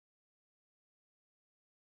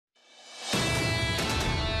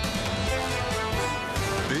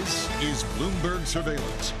is Bloomberg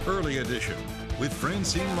Surveillance, Early Edition, with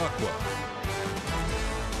Francine Lacqua.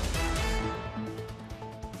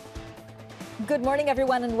 Good morning,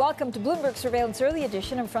 everyone, and welcome to Bloomberg Surveillance Early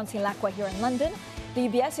Edition. I'm Francine Lacqua here in London. The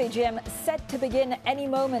UBS AGM set to begin any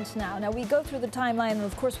moment now. Now, we go through the timeline, and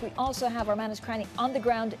of course, we also have our Manus Cranny on the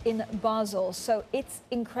ground in Basel. So it's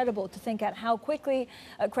incredible to think at how quickly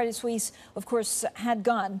Credit Suisse, of course, had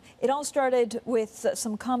gone. It all started with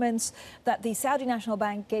some comments that the Saudi National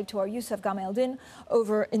Bank gave to our Youssef Gamal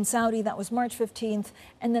over in Saudi. That was March 15th.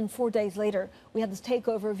 And then 4 days later, we had this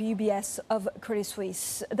takeover of UBS of Credit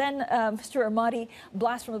Suisse. Then Mr. Ahmadi,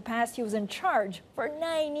 blast from the past, he was in charge for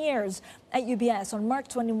 9 years at UBS. On March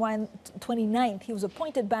 29th, he was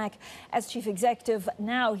appointed back as chief executive.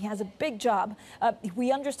 Now he has a big job.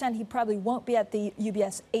 We understand he probably won't be at the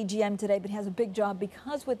UBS AGM today, but he has a big job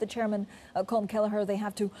because with the chairman, Colm Kelleher, they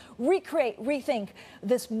have to rethink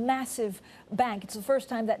this massive bank. It's the first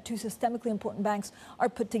time that two systemically important banks are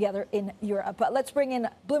put together in Europe. But let's bring in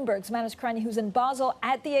Bloomberg's Manus Cranny, who's in Basel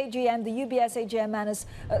at the AGM, the UBS AGM. Manus,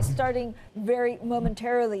 starting very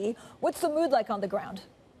momentarily. What's the mood like on the ground?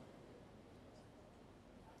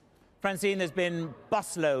 Francine, there's been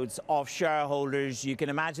busloads of shareholders. You can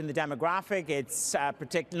imagine the demographic. It's not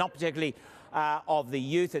particularly of the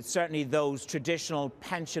youth. It's certainly those traditional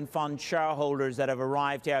pension fund shareholders that have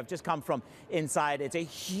arrived here. I've just come from inside. It's a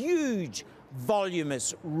huge,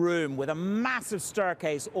 voluminous room with a massive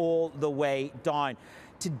staircase all the way down.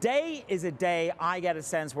 Today is a day, I get a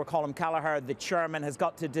sense, where Colm Kelleher, the chairman, has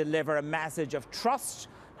got to deliver a message of trust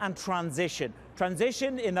and transition.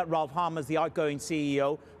 Transition in that Ralph Hamers, the outgoing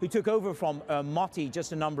CEO, who took over from Motti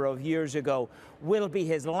just a number of years ago, will be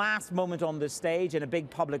his last moment on the stage in a big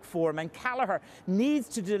public forum. And Kelleher needs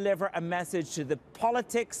to deliver a message to the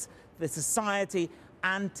politics, the society,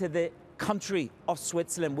 and to the country of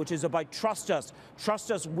Switzerland, which is about trust us.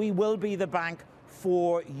 Trust us, we will be the bank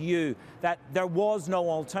for you. That there was no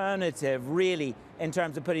alternative, really, in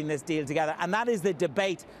terms of putting this deal together. And that is the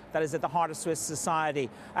debate that is at the heart of Swiss society.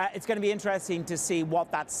 It's going to be interesting to see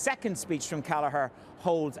what that second speech from Kelleher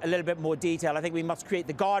holds, a little bit more detail. I think we must create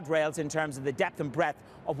the guardrails in terms of the depth and breadth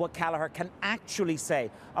of what Kelleher can actually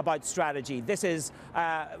say about strategy. This is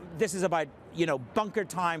about, bunker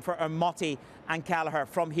time for Motti and Kelleher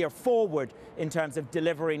from here forward in terms of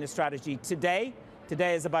delivering a strategy. Today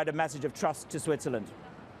is about a message of trust to Switzerland.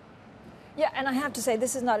 Yeah, and I have to say,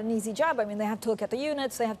 this is not an easy job. I mean, they have to look at the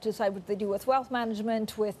units, they have to decide what they do with wealth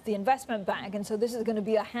management, with the investment bank, and so this is going to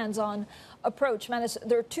be a hands-on approach. Manus,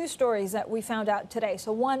 there are two stories that we found out today.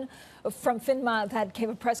 So one from FINMA that gave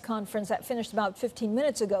a press conference that finished about 15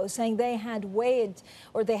 minutes ago, saying they had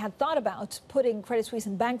thought about putting Credit Suisse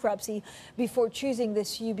in bankruptcy before choosing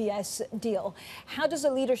this UBS deal. How does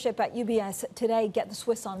the leadership at UBS today get the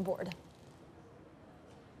Swiss on board?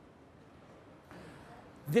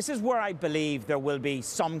 This is where I believe there will be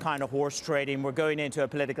some kind of horse trading. We're going into a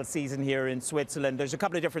political season here in Switzerland. There's a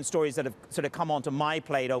couple of different stories that have sort of come onto my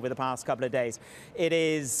plate over the past couple of days.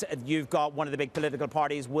 You've got one of the big political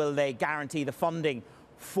parties. Will they guarantee the funding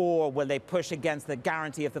will they push against the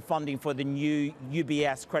guarantee of the funding for the new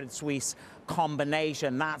UBS Credit Suisse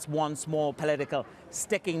combination? That's one small political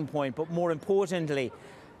sticking point. But more importantly,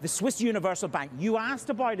 the Swiss Universal Bank, you asked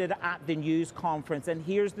about it at the news conference, and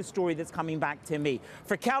here's the story that's coming back to me.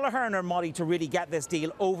 For Kelleher and Ahmadi to really get this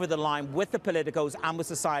deal over the line with the politicos and with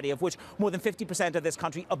society, of which more than 50% of this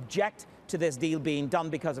country object to this deal being done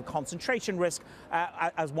because of concentration risk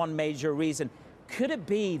as one major reason, could it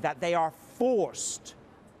be that they are forced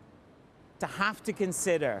to have to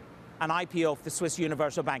consider an IPO for the Swiss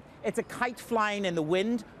Universal Bank? It's a kite flying in the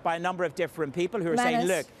wind by a number of different people who are saying,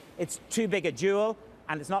 look, it's too big a jewel,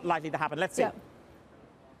 and it's not likely to happen. Let's see. Yeah.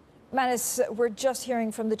 Manus, we're just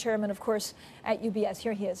hearing from the chairman, of course, at UBS.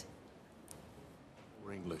 Here he is.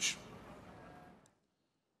 English.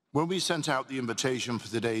 When we sent out the invitation for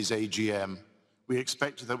today's AGM, we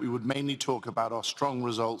expected that we would mainly talk about our strong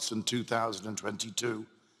results in 2022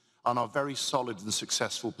 and our very solid and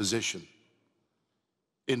successful position.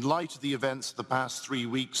 In light of the events of the past 3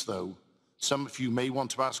 weeks, though, some of you may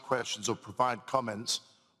want to ask questions or provide comments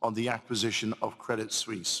on the acquisition of Credit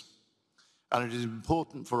Suisse, and it is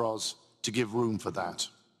important for us to give room for that.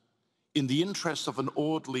 In the interest of an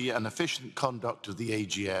orderly and efficient conduct of the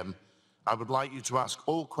AGM, I would like you to ask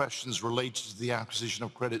all questions related to the acquisition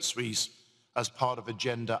of Credit Suisse as part of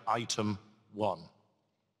Agenda Item 1.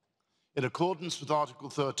 In accordance with Article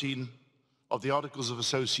 13 of the Articles of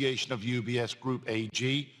Association of UBS Group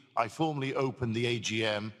AG, I formally open the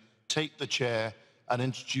AGM, take the chair, and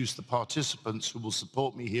introduce the participants who will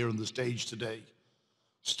support me here on the stage today.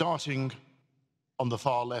 Starting On the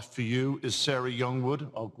far left for you is Sarah Youngwood,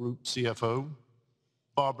 our Group CFO,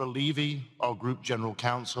 Barbara Levy, our Group General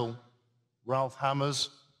Counsel, Ralph Hammers,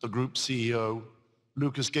 the Group CEO,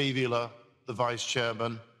 Lucas Gavila, the Vice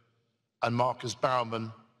Chairman, and Marcus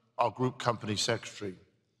Baumann, our Group Company Secretary.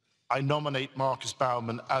 I nominate Marcus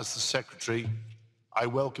Baumann as the Secretary. I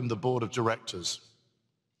welcome the Board of Directors.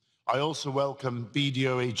 I also welcome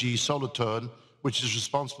BDO AG Solothurn, which is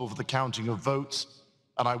responsible for the counting of votes,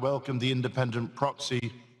 and I welcome the independent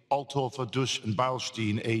proxy Althofer Dusch and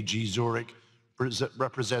Beilstein AG Zurich,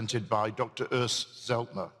 represented by Dr. Urs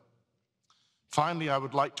Zeltner. Finally, I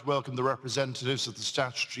would like to welcome the representatives of the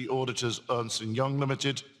statutory auditors Ernst & Young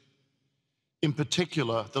Limited, in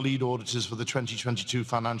particular the lead auditors for the 2022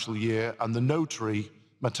 financial year, and the notary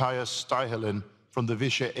Matthias Steihelin from the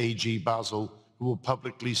Vischer AG Basel, who will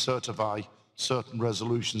publicly certify certain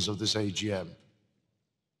resolutions of this AGM.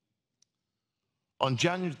 On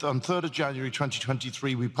 3rd of January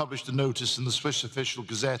 2023, we published a notice in the Swiss Official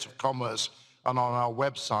Gazette of Commerce and on our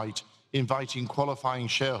website inviting qualifying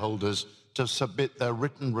shareholders to submit their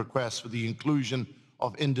written requests for the inclusion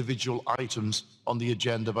of individual items on the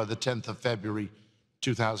agenda by the 10th of February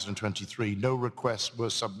 2023. No requests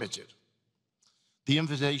were submitted. The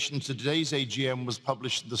invitation to today's AGM was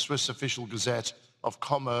published in the Swiss Official Gazette of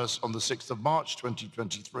Commerce on the 6th of March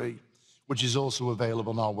 2023, which is also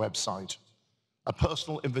available on our website. A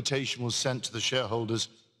personal invitation was sent to the shareholders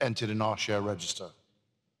entered in our share register.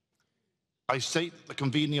 I state that the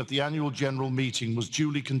convening of the annual general meeting was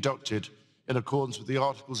duly conducted in accordance with the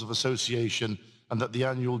Articles of Association and that the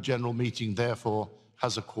annual general meeting therefore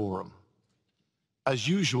has a quorum. As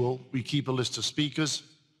usual, we keep a list of speakers.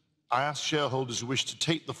 I ask shareholders who wish to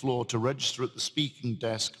take the floor to register at the speaking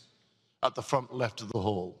desk at the front left of the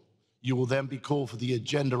hall. You will then be called for the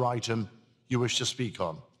agenda item you wish to speak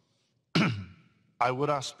on. I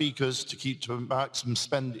would ask speakers to keep to a maximum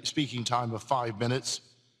speaking time of 5 minutes.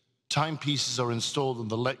 Timepieces are installed on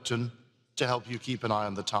the lectern to help you keep an eye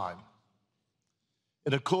on the time.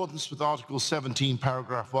 In accordance with Article 17,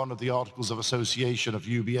 Paragraph 1 of the Articles of Association of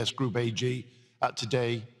UBS Group AG, at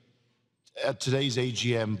today's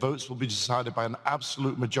AGM, votes will be decided by an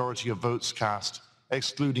absolute majority of votes cast,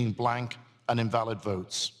 excluding blank and invalid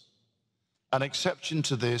votes. An exception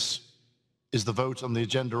to this is the vote on the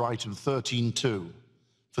agenda item 13.2.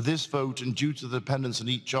 For this vote, and due to the dependence on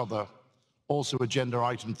each other, also agenda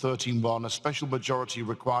item 13.1, a special majority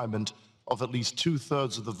requirement of at least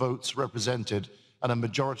 2/3 of the votes represented and a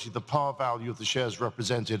majority of the par value of the shares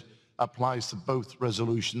represented applies to both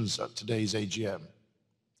resolutions at today's AGM.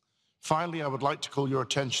 Finally, I would like to call your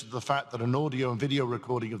attention to the fact that an audio and video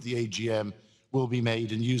recording of the AGM will be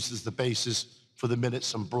made and used as the basis for the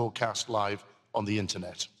minutes and broadcast live on the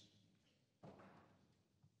internet.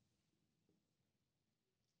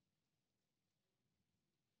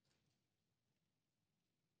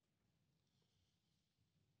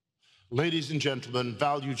 Ladies and gentlemen,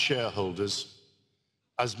 valued shareholders,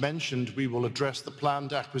 as mentioned, we will address the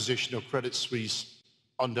planned acquisition of Credit Suisse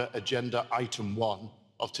under agenda item 1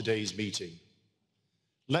 of today's meeting.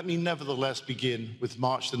 Let me nevertheless begin with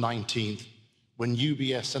March the 19th, when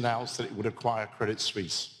UBS announced that it would acquire Credit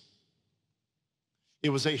Suisse. It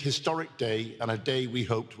was a historic day and a day we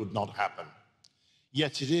hoped would not happen.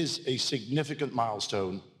 Yet it is a significant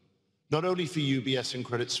milestone, not only for UBS and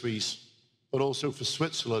Credit Suisse, but also for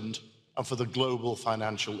Switzerland and for the global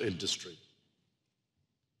financial industry.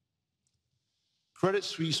 Credit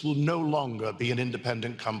Suisse will no longer be an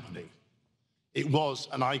independent company. It was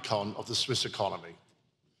an icon of the Swiss economy,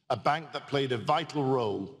 a bank that played a vital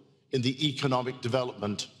role in the economic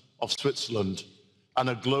development of Switzerland and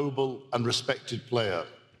a global and respected player.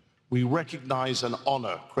 We recognize and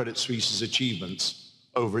honor Credit Suisse's achievements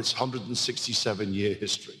over its 167-year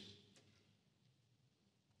history.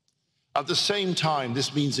 At the same time,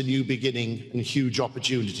 this means a new beginning and huge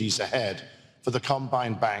opportunities ahead for the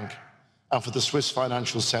combined bank and for the Swiss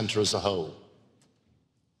financial center as a whole.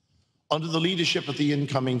 Under the leadership of the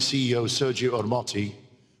incoming CEO, Sergio Ermotti,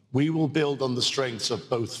 we will build on the strengths of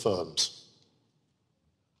both firms.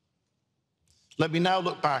 Let me now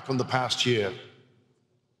look back on the past year.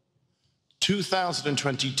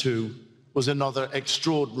 2022 was another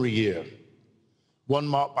extraordinary year, one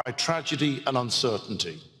marked by tragedy and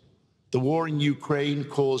uncertainty. The war in Ukraine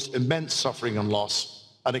caused immense suffering and loss,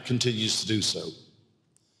 and it continues to do so.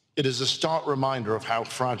 It is a stark reminder of how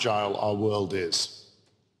fragile our world is.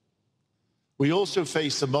 We also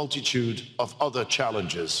face a multitude of other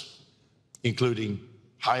challenges, including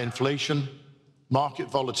high inflation, market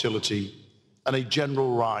volatility, and a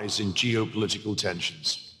general rise in geopolitical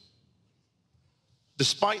tensions.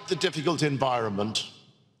 Despite the difficult environment,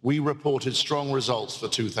 we reported strong results for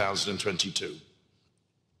 2022.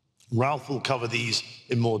 Ralph will cover these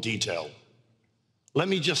in more detail. Let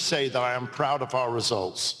me just say that I am proud of our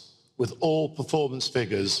results, with all performance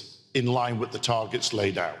figures in line with the targets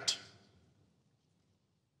laid out.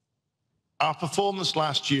 Our performance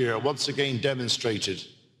last year once again demonstrated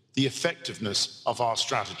the effectiveness of our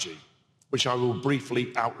strategy, which I will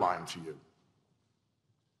briefly outline for you.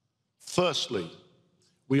 Firstly,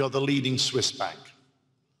 we are the leading Swiss bank.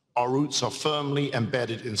 Our roots are firmly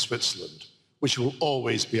embedded in Switzerland, which will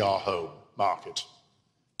always be our home market.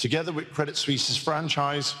 Together with Credit Suisse's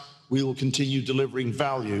franchise, we will continue delivering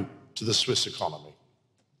value to the Swiss economy.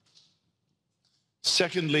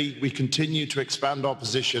 Secondly, we continue to expand our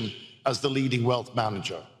position as the leading wealth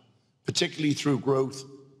manager, particularly through growth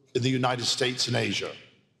in the United States and Asia.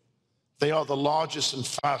 They are the largest and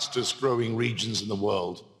fastest growing regions in the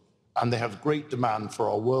world, and they have great demand for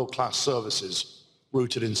our world-class services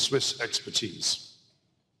rooted in Swiss expertise.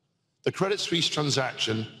 The Credit Suisse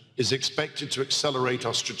transaction is expected to accelerate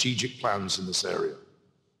our strategic plans in this area.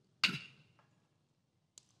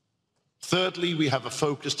 Thirdly, we have a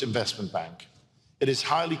focused investment bank. It is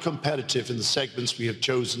highly competitive in the segments we have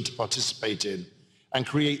chosen to participate in and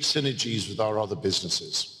create synergies with our other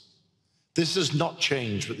businesses. This has not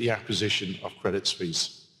changed with the acquisition of Credit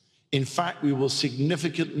Suisse. In fact, we will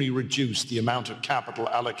significantly reduce the amount of capital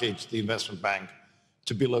allocated to the investment bank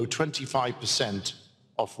to below 25%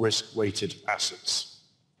 of risk-weighted assets.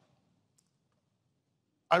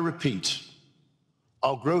 I repeat,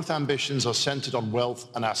 our growth ambitions are centered on wealth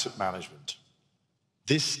and asset management.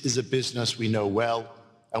 This is a business we know well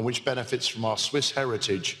and which benefits from our Swiss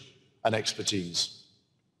heritage and expertise.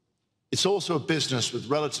 It's also a business with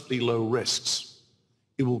relatively low risks.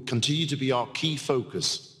 It will continue to be our key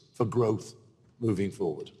focus for growth moving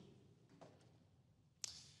forward.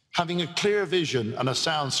 Having a clear vision and a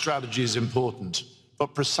sound strategy is important,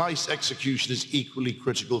 but precise execution is equally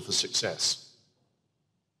critical for success.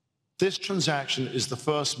 This transaction is the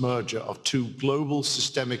first merger of two global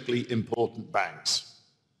systemically important banks.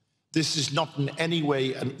 This is not in any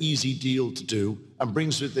way an easy deal to do and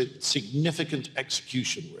brings with it significant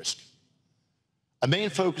execution risk. A main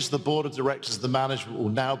focus of the board of directors and the management will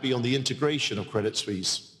now be on the integration of Credit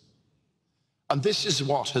Suisse. And this is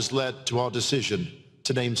what has led to our decision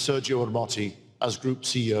to name Sergio Ermotti as Group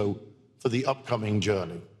CEO for the upcoming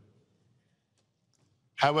journey.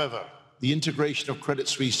 However, the integration of Credit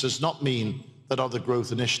Suisse does not mean that other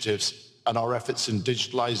growth initiatives and our efforts in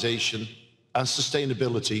digitalization and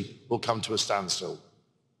sustainability will come to a standstill.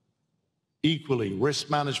 Equally, risk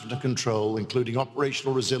management and control, including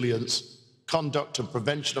operational resilience, conduct and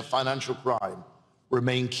prevention of financial crime,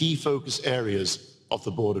 remain key focus areas of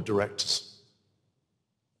the board of directors.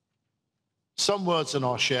 Some words on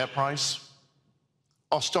our share price.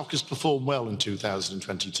 Our stock has performed well in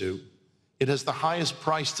 2022. It has the highest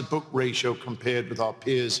price-to-book ratio compared with our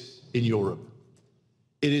peers in Europe.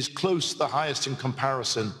 It is close to the highest in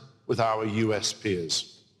comparison with our US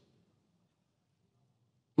peers.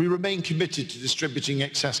 We remain committed to distributing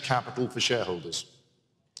excess capital for shareholders.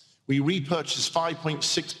 We repurchased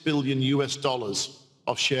 $5.6 billion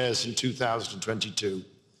of shares in 2022,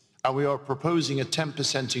 and we are proposing a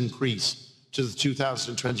 10% increase to the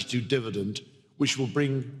 2022 dividend, which will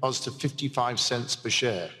bring us to 55 cents per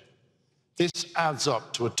share. This adds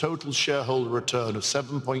up to a total shareholder return of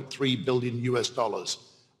 $7.3 billion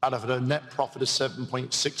out of a net profit of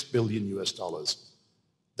 $7.6 billion.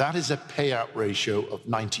 That is a payout ratio of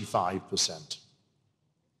 95%.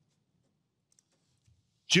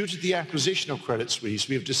 Due to the acquisition of Credit Suisse,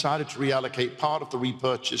 we have decided to reallocate part of the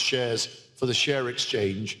repurchased shares for the share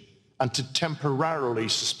exchange and to temporarily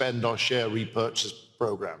suspend our share repurchase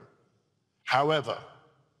program. However,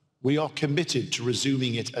 we are committed to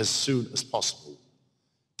resuming it as soon as possible.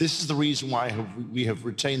 This is the reason why we have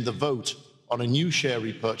retained the vote on a new share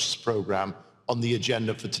repurchase program on the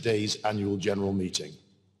agenda for today's annual general meeting.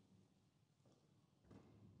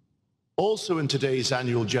 Also in today's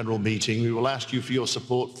annual general meeting, we will ask you for your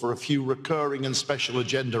support for a few recurring and special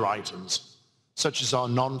agenda items, such as our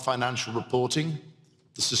non-financial reporting,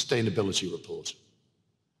 the sustainability report.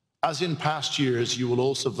 As in past years, you will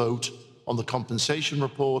also vote on the compensation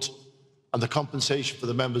report and the compensation for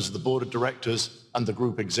the members of the board of directors and the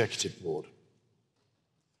group executive board.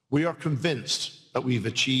 We are convinced that we've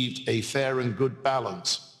achieved a fair and good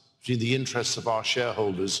balance between the interests of our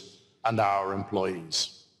shareholders and our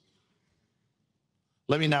employees.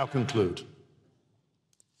 Let me now conclude.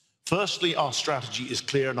 Firstly, our strategy is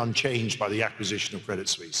clear and unchanged by the acquisition of Credit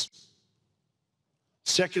Suisse.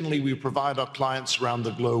 Secondly, we provide our clients around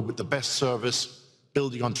the globe with the best service,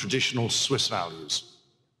 building on traditional Swiss values.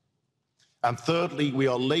 And thirdly, we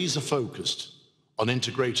are laser focused on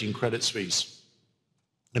integrating Credit Suisse.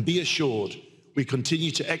 And be assured, we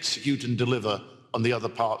continue to execute and deliver on the other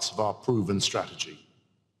parts of our proven strategy.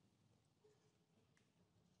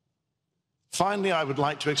 Finally, I would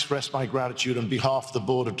like to express my gratitude on behalf of the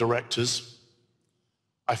Board of Directors.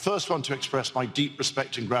 I first want to express my deep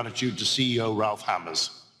respect and gratitude to CEO Ralph Hamers.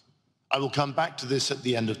 I will come back to this at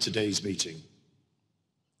the end of today's meeting.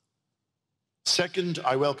 Second,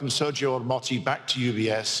 I welcome Sergio Ermotti back to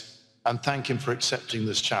UBS and thank him for accepting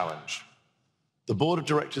this challenge. The Board of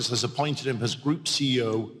Directors has appointed him as Group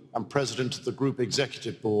CEO and President of the Group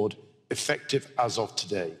Executive Board, effective as of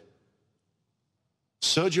today.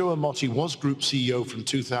 Sergio Ermotti was Group CEO from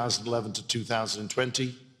 2011 to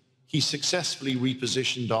 2020. He successfully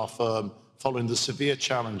repositioned our firm following the severe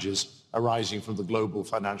challenges arising from the global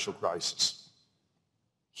financial crisis.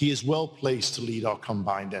 He is well placed to lead our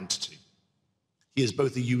combined entity. He has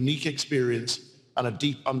both a unique experience and a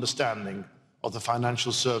deep understanding of the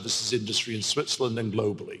financial services industry in Switzerland and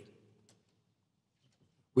globally.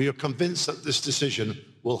 We are convinced that this decision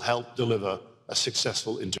will help deliver a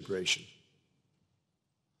successful integration.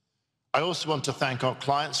 I also want to thank our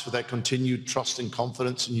clients for their continued trust and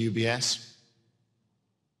confidence in UBS.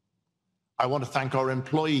 I want to thank our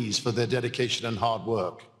employees for their dedication and hard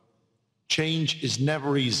work. Change is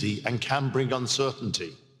never easy and can bring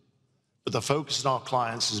uncertainty, but the focus on our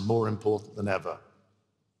clients is more important than ever.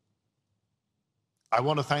 I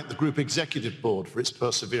want to thank the Group Executive Board for its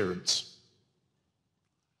perseverance.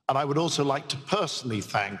 And I would also like to personally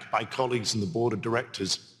thank my colleagues in the Board of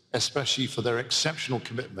Directors, especially for their exceptional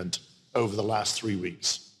commitment over the last 3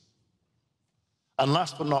 weeks. And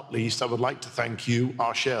last but not least, I would like to thank you,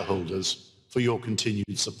 our shareholders, for your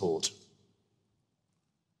continued support.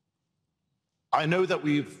 I know that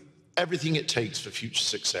we've everything it takes for future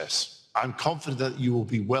success. I'm confident that you will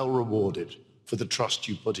be well rewarded for the trust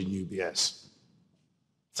you put in UBS.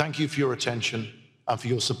 Thank you for your attention and for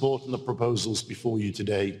your support on the proposals before you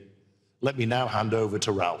today. Let me now hand over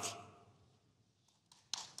to Ralph.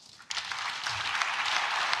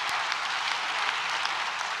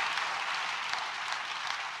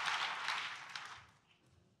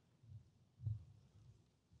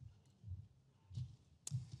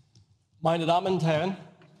 Meine Damen und Herren,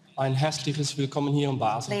 ein herzliches Willkommen hier in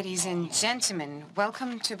Basel. Ladies and gentlemen,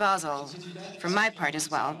 welcome to Basel, from my part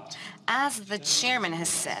as well. As the chairman has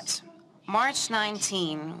said, March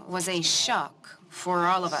 19 was a shock for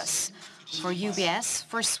all of us, for UBS,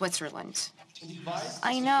 for Switzerland.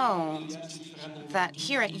 I know that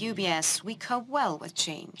here at UBS we cope well with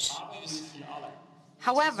change.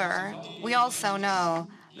 However, we also know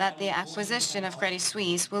that the acquisition of Credit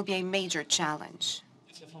Suisse will be a major challenge.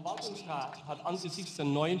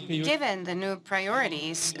 Given the new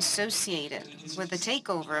priorities associated with the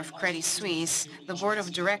takeover of Credit Suisse, the board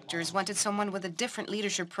of directors wanted someone with a different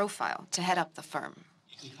leadership profile to head up the firm.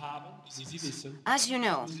 As you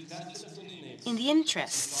know, in the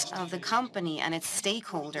interests of the company and its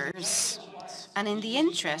stakeholders, and in the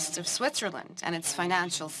interests of Switzerland and its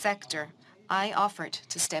financial sector, I offered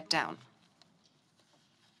to step down.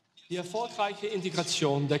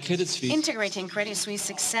 Integrating Credit Suisse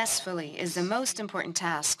successfully is the most important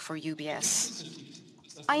task for UBS.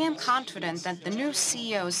 I am confident that the new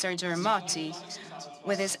CEO, Sergio Ermotti,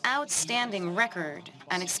 with his outstanding record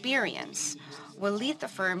and experience, will lead the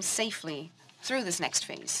firm safely through this next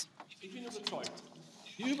phase.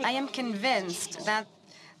 I am convinced that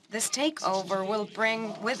this takeover will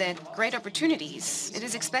bring with it great opportunities. It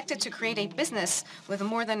is expected to create a business with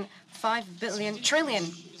more than $5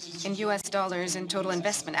 trillion in US dollars in total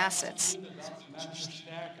investment assets.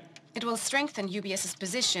 It will strengthen UBS's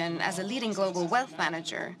position as a leading global wealth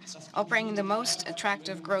manager, operating the most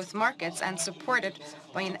attractive growth markets and supported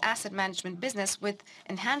by an asset management business with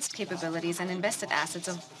enhanced capabilities and invested assets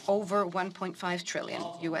of over 1.5 trillion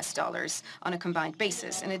US dollars on a combined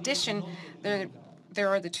basis. In addition, there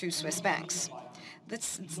are the two Swiss banks.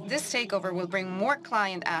 This takeover will bring more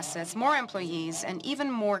client assets, more employees, and even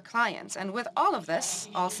more clients. And with all of this,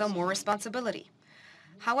 also more responsibility.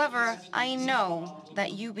 However, I know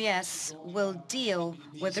that UBS will deal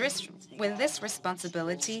with this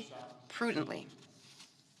responsibility prudently.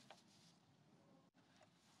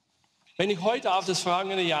 Wenn ich heute auf das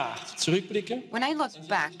vergangene Jahr zurückblicke, when I look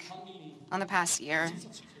back on the past year,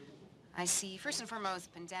 I see, first and foremost,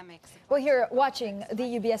 pandemics. Well, here watching the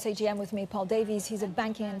UBS AGM with me, Paul Davies. He's a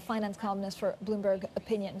banking and finance columnist for Bloomberg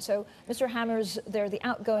Opinion. So, Mr. Hamers, they're the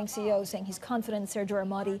outgoing CEO, saying he's confident Sergio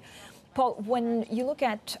Ermotti Paul, when you look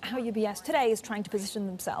at how UBS today is trying to position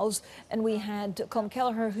themselves, and we had Colm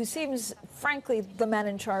Kelleher, who seems, frankly, the man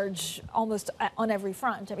in charge almost on every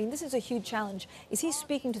front. I mean, this is a huge challenge. Is he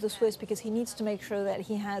speaking to the Swiss because he needs to make sure that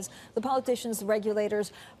he has the politicians, the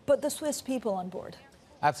regulators, but the Swiss people on board?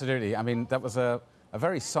 Absolutely. I mean, that was a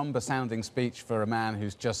very somber-sounding speech for a man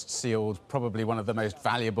who's just sealed probably one of the most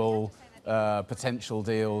valuable potential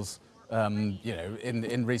deals,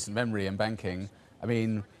 in recent memory in banking. I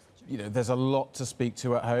mean, there's a lot to speak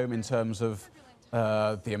to at home in terms of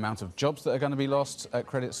the amount of jobs that are going to be lost at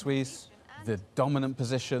Credit Suisse, the dominant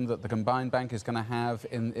position that the combined bank is going to have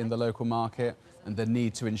in the local market, and the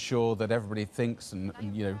need to ensure that everybody thinks and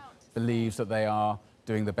believes that they are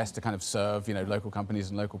doing the best to kind of serve, local companies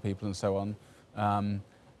and local people and so on.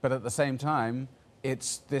 But at the same time,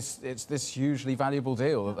 it's this hugely valuable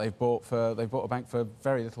deal that they've bought a bank for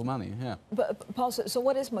very little money. Yeah. But Paul, so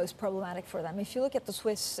what is most problematic for them? If you look at the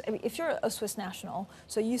Swiss, I mean, if you're a Swiss national,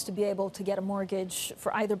 so you used to be able to get a mortgage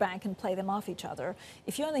for either bank and play them off each other.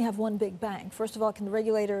 If you only have one big bank, first of all, can the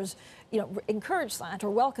regulators, encourage that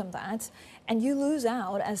or welcome that, and you lose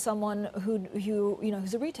out as someone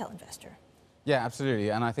who's a retail investor? Yeah, absolutely.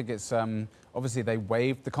 And I think it's obviously they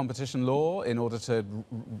waived the competition law in order to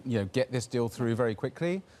get this deal through very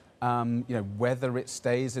quickly. Whether it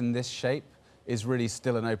stays in this shape is really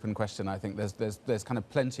still an open question. I think there's kind of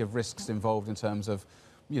plenty of risks involved in terms of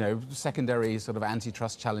secondary sort of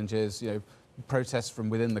antitrust challenges, protests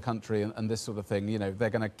from within the country and this sort of thing.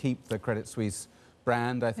 They're going to keep the Credit Suisse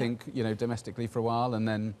brand, I think, domestically for a while, and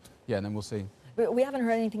then we'll see. We haven't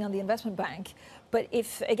heard anything on the investment bank, but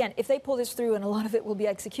if they pull this through, and a lot of it will be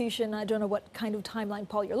execution, I don't know what kind of timeline,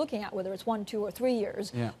 Paul, you're looking at, whether it's 1, 2, or 3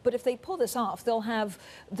 years, but if they pull this off, they'll have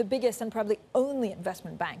the biggest and probably only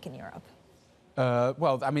investment bank in Europe.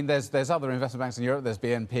 Well, I mean, there's other investment banks in Europe. There's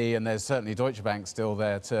BNP, and there's certainly Deutsche Bank still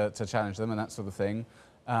there to challenge them and that sort of thing.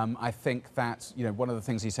 I think that, one of the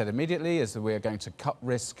things he said immediately is that we're going to cut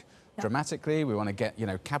risk dramatically. We want to get,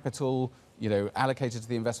 capital, allocated to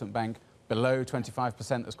the investment bank below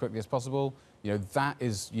 25% as quickly as possible. That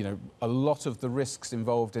is, a lot of the risks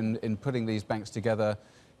involved in putting these banks together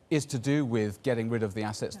is to do with getting rid of the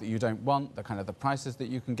assets that you don't want, the kind of the prices that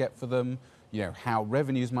you can get for them, how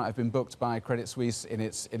revenues might have been booked by Credit Suisse in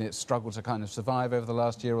its struggle to kind of survive over the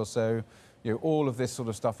last year or so. All of this sort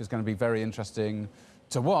of stuff is going to be very interesting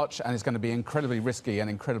to watch, and it's going to be incredibly risky and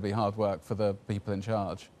incredibly hard work for the people in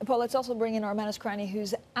charge. Paul, let's also bring in our Manus Krani,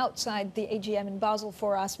 who's outside the AGM in Basel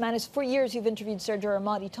for us. Manus, for years you've interviewed Sergio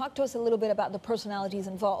Armati. Talk to us a little bit about the personalities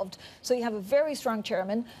involved. So you have a very strong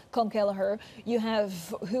chairman, Colm Kelleher. You have,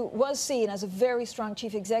 who was seen as a very strong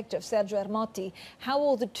chief executive, Sergio Armati. How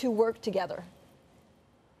will the two work together?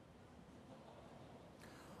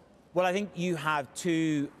 Well, I think you have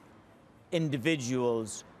two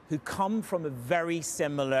individuals who come from a very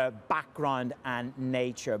similar background and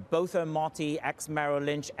nature. Both Armati, ex-Merrill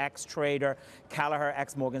Lynch, ex-trader, Kelleher,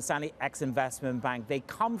 ex-Morgan Stanley, ex-investment bank. They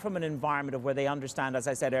come from an environment of where they understand, as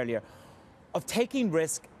I said earlier, of taking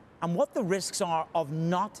risk and what the risks are of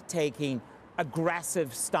not taking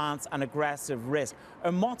aggressive stance and aggressive risk.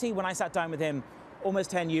 Armati, when I sat down with him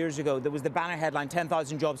almost 10 years ago, there was the banner headline,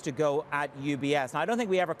 10,000 jobs to go at UBS. Now, I don't think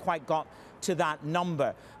we ever quite got to that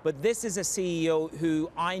number, but this is a CEO who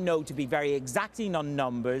I know to be very exacting on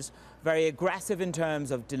numbers, very aggressive in terms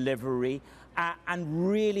of delivery, and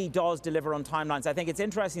really does deliver on timelines. I think it's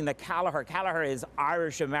interesting that Kelleher is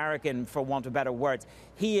Irish-American, for want of better words.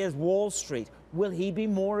 He is Wall Street. Will he be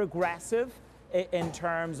more aggressive in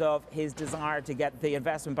terms of his desire to get the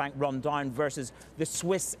investment bank run down versus the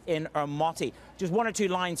Swiss in Armati? Just one or two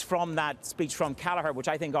lines from that speech from Kelleher, which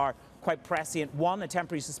I think are quite prescient. One, a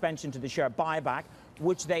temporary suspension to the share buyback,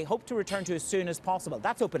 which they hope to return to as soon as possible.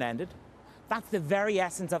 That's open-ended. That's the very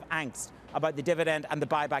essence of angst about the dividend and the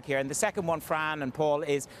buyback here. And the second one, Fran and Paul,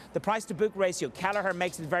 is the price-to-book ratio. Kelleher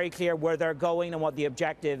makes it very clear where they're going and what the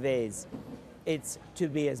objective is. It's to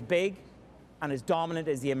be as big and as dominant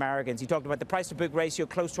as the Americans. He talked about the price-to-book ratio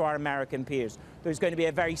close to our American peers. There's going to be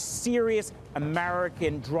a very serious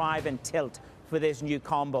American drive and tilt for this new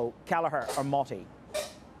combo, Kelleher or Armati.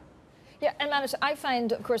 Yeah, and Manus, I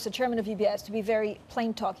find, of course, the chairman of UBS to be very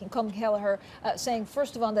plain-talking. Colm Kelleher saying,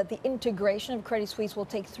 first of all, that the integration of Credit Suisse will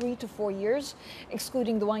take 3 to 4 years,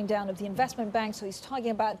 excluding the wind-down of the investment bank. So he's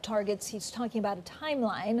talking about targets. He's talking about a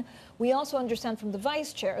timeline. We also understand from the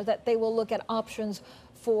vice chair that they will look at options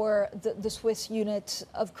for the Swiss unit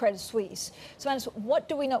of Credit Suisse. So, Manus, what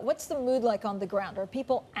do we know? What's the mood like on the ground? Are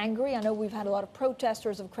people angry? I know we've had a lot of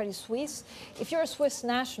protesters of Credit Suisse. If you're a Swiss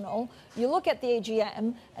national, you look at the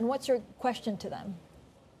AGM, and what's your question to them?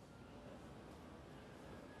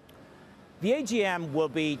 The AGM will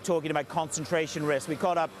be talking about concentration risk. We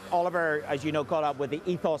caught up, Oliver, as you know, caught up with the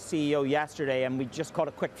Ethos CEO yesterday, and we just caught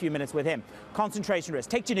a quick few minutes with him. Concentration risk.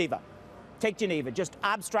 Take Geneva. Take Geneva. Just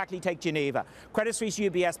abstractly take Geneva. Credit Suisse,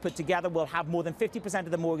 UBS put together will have more than 50%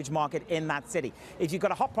 of the mortgage market in that city. If you've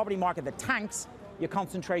got a hot property market that tanks, your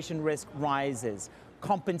concentration risk rises.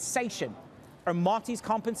 Compensation. Ermoti's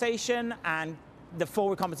compensation and the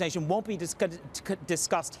forward compensation won't be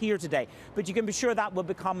discussed here today, but you can be sure that will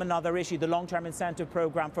become another issue, the long-term incentive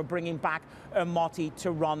program for bringing back Ermoti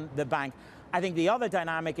to run the bank. I think the other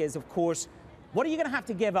dynamic is, of course, what are you going to have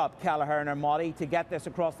to give up, Kelleher and Ermoti, to get this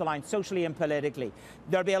across the line socially and politically?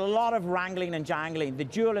 There'll be a lot of wrangling and jangling. The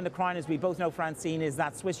jewel in the crown, as we both know, Francine, is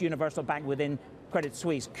that Swiss Universal Bank within Credit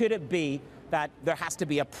Suisse. Could it be that there has to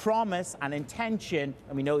be a promise and intention,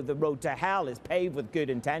 and we know the road to hell is paved with good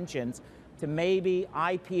intentions, to maybe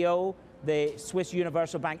IPO the Swiss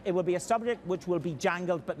Universal Bank? It will be a subject which will be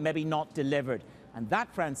jangled but maybe not delivered. And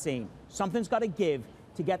that, Francine, something's got to give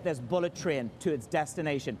to get this bullet train to its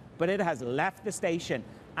destination. But it has left the station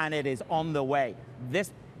and it is on the way. This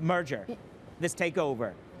merger, this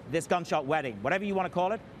takeover, this gunshot wedding, whatever you want to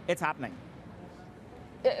call it, it's happening.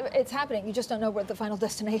 It's happening. You just don't know where the final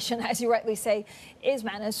destination, as you rightly say, is,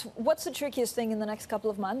 Manus. What's the trickiest thing in the next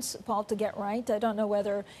couple of months, Paul, to get right? I don't know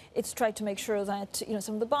whether it's tried to make sure that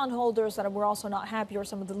some of the bondholders that were also not happy or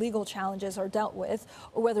some of the legal challenges are dealt with,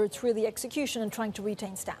 or whether it's really execution and trying to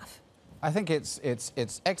retain staff. I think it's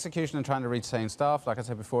execution and trying to retain staff. Like I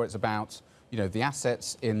said before, it's about the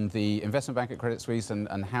assets in the investment bank at Credit Suisse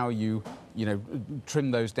and how you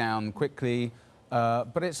trim those down quickly.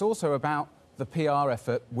 But it's also about the PR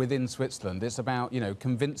effort within Switzerland. It's about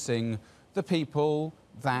convincing the people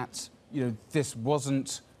that this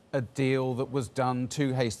wasn't a deal that was done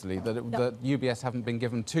too hastily, that UBS haven't been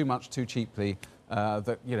given too much too cheaply,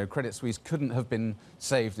 that Credit Suisse couldn't have been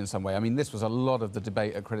saved in some way. I mean, this was a lot of the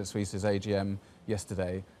debate at Credit Suisse's AGM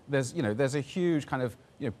yesterday. There's a huge kind of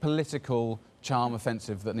political charm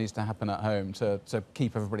offensive that needs to happen at home to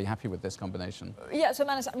keep everybody happy with this combination. Yeah, so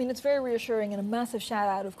Manus, I mean, it's very reassuring, and a massive shout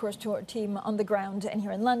out, of course, to our team on the ground and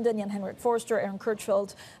here in London, Jan-Henrik Forster, Aaron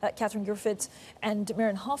Kirchfeld, Catherine Griffiths, and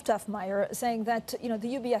Maren Hoftafmeier, saying that, the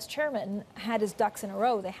UBS chairman had his ducks in a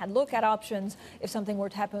row. They had look at options if something were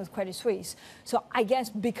to happen with Credit Suisse. So I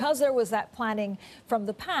guess because there was that planning from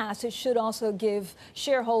the past, it should also give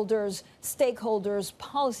shareholders, stakeholders,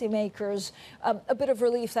 policymakers a bit of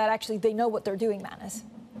relief that actually they know what they're doing, Manus.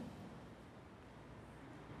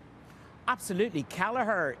 Absolutely.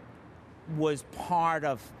 Kelleher was part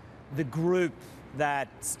of the group that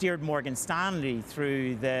steered Morgan Stanley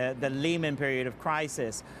through the Lehman period of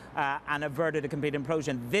crisis and averted a complete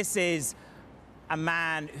implosion. This is a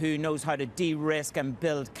man who knows how to de-risk and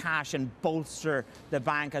build cash and bolster the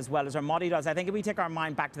bank as well as Ermoti does. I think if we take our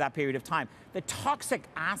mind back to that period of time, the toxic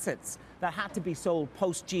assets that had to be sold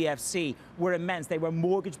post-GFC were immense. They were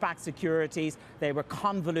mortgage-backed securities. They were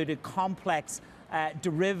convoluted, complex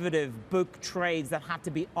derivative book trades that had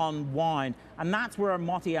to be unwound. And that's where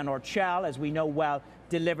Ermoti and Orchel, as we know well,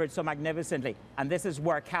 delivered so magnificently. And this is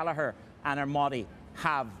where Kelleher and Ermoti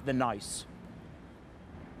have the nous.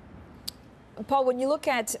 Paul, when you look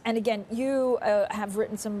at, and again, you have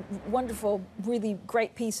written some wonderful, really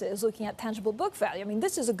great pieces looking at tangible book value. I mean,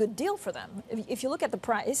 this is a good deal for them. If you look at the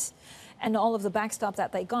price and all of the backstop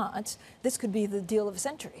that they got, this could be the deal of a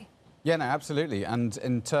century. Yeah, no, absolutely. And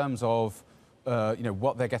in terms of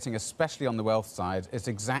what they're getting, especially on the wealth side, it's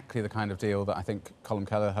exactly the kind of deal that I think Colm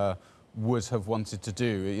Kelleher would have wanted to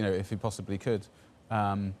do, if he possibly could.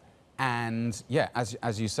 And yeah,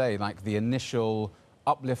 as you say, like the initial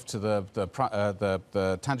uplift to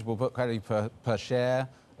the tangible book value per share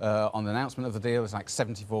on the announcement of the deal is like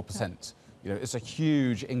 74%. It's a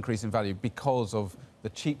huge increase in value because of the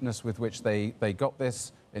cheapness with which they got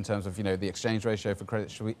this in terms of the exchange ratio for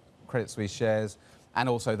Credit Suisse shares, and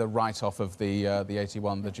also the write-off of the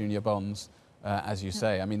AT1, the junior bonds, as you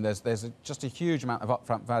say. I mean, there's just a huge amount of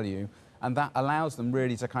upfront value, and that allows them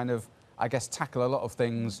really to kind of, I guess, tackle a lot of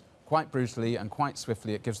things quite brutally and quite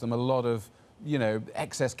swiftly. It gives them a lot of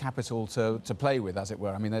excess capital to play with, as it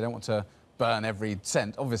were. I mean, they don't want to burn every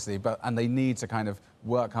cent, obviously, and they need to kind of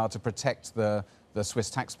work hard to protect the Swiss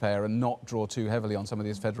taxpayer and not draw too heavily on some of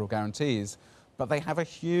these federal guarantees. But they have a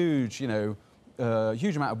huge,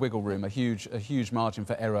 huge amount of wiggle room, a huge margin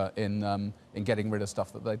for error in getting rid of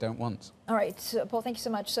stuff that they don't want. All right, Paul, thank you so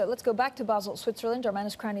much. So let's go back to Basel, Switzerland. Our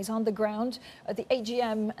Manus Cranny's on the ground. The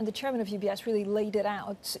AGM and the chairman of UBS really laid it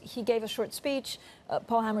out. He gave a short speech.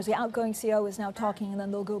 Paul Hammers, the outgoing CEO, is now talking, and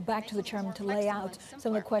then they'll go back to the chairman to lay out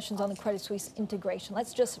some of the questions on the Credit Suisse integration.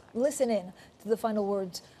 Let's just listen in to the final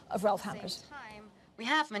words of Ralph Hammers. We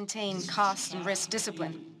have maintained cost and risk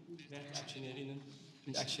discipline.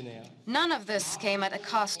 None of this came at a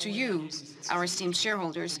cost to you, our esteemed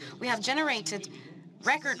shareholders. We have generated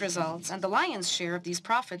record results, and the lion's share of these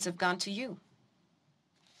profits have gone to you.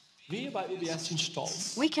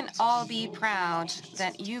 We can all be proud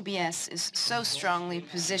that UBS is so strongly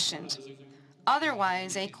positioned.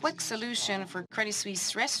 Otherwise, a quick solution for Credit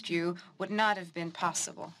Suisse rescue would not have been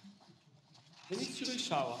possible.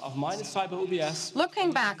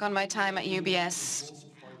 Looking back on my time at UBS,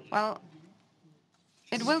 well,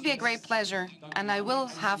 it will be a great pleasure, and I will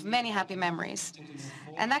have many happy memories.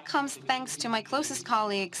 And that comes thanks to my closest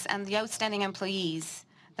colleagues and the outstanding employees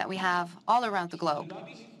that we have all around the globe.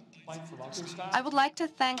 I would like to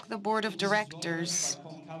thank the board of directors,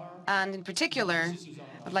 and in particular,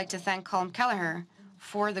 I'd like to thank Colm Kelleher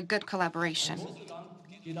for the good collaboration.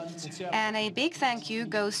 And a big thank you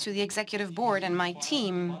goes to the executive board and my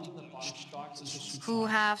team, who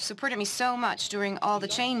have supported me so much during all the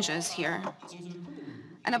changes here.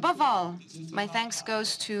 And above all, my thanks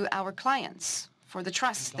goes to our clients for the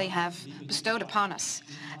trust they have bestowed upon us.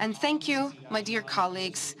 And thank you, my dear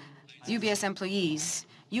colleagues, UBS employees.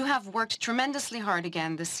 You have worked tremendously hard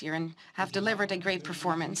again this year and have delivered a great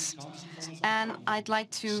performance. And I'd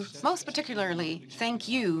like to most particularly thank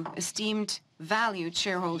you, esteemed, valued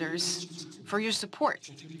shareholders, for your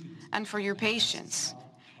support and for your patience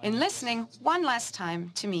in listening one last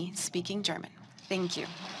time to me speaking German. Thank you.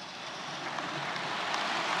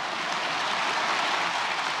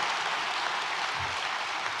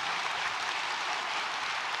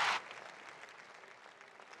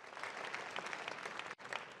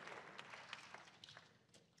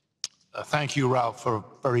 Thank you, Ralph, for a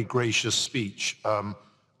very gracious speech.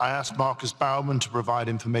 I asked Marcus Baumann to provide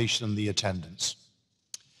information on the attendance.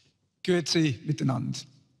 Grüezi miteinander.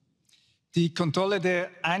 Die Kontrolle der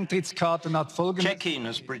Eintrittskarten hat folgende... Check-in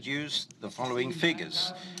has produced the following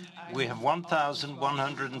figures. We have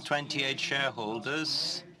 1,128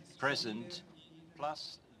 shareholders present,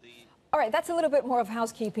 plus the... All right, that's a little bit more of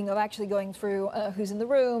housekeeping, of actually going through who's in the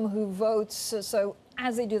room, who votes. So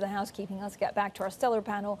as they do the housekeeping, let's get back to our stellar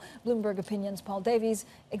panel. Bloomberg Opinions, Paul Davies,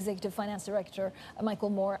 Executive Finance Director Michael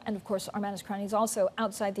Moore, and of course Armanus Crowley also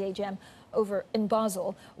outside the AGM over in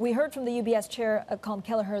Basel. We heard from the UBS chair, Colm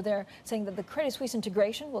Kelleher, there saying that the Credit Suisse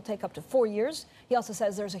integration will take up to 4 years. He also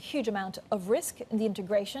says there's a huge amount of risk in the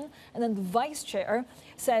integration. And then the vice chair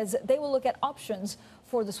says they will look at options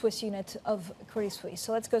for the Swiss unit of Credit Suisse.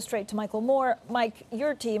 So let's go straight to Michael Moore. Mike,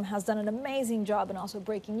 your team has done an amazing job in also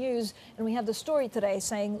breaking news. And we have the story today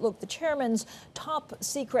saying, look, the chairman's top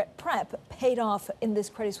secret prep paid off in this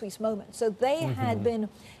Credit Suisse moment. So they had been,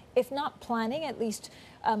 if not planning, at least,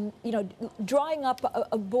 drawing up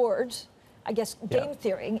a board, I guess, game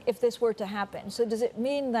theory, if this were to happen. So does it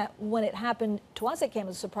mean that when it happened to us, it came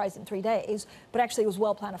as a surprise in 3 days, but actually it was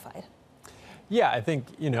well planified? Yeah, I think,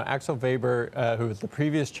 Axel Weber, who was the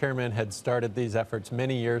previous chairman, had started these efforts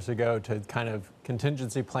many years ago to kind of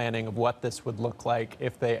contingency planning of what this would look like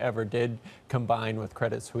if they ever did combine with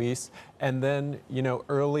Credit Suisse. And then,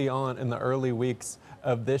 early on in the early weeks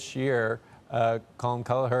of this year, Colm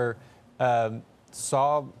Kelleher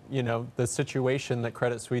saw, the situation that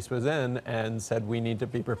Credit Suisse was in and said, we need to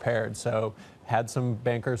be prepared. So had some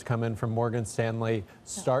bankers come in from Morgan Stanley,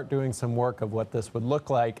 start doing some work of what this would look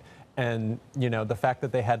like. And, the fact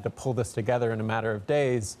that they had to pull this together in a matter of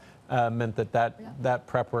days meant that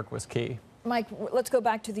prep work was key. Mike, let's go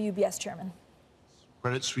back to the UBS chairman.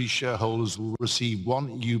 Credit Suisse shareholders will receive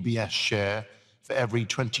 1 UBS share for every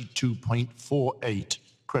 22.48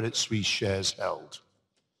 Credit Suisse shares held.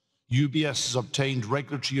 UBS has obtained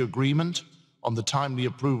regulatory agreement on the timely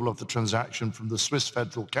approval of the transaction from the Swiss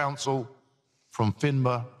Federal Council, from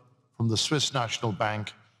FINMA, from the Swiss National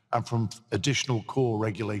Bank, and from additional core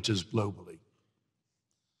regulators globally.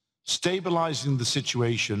 Stabilizing the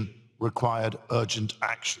situation required urgent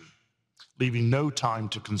action, leaving no time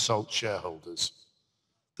to consult shareholders.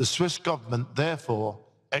 The Swiss government therefore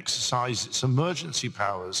exercised its emergency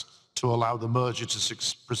powers to allow the merger to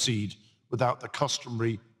proceed without the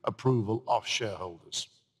customary approval of shareholders.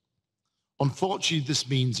 Unfortunately, this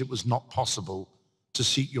means it was not possible to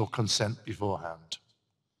seek your consent beforehand.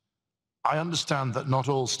 I understand that not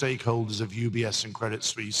all stakeholders of UBS and Credit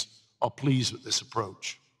Suisse are pleased with this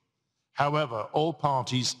approach. However, all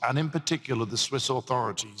parties, and in particular the Swiss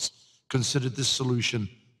authorities, considered this solution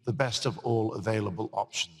the best of all available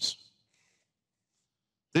options.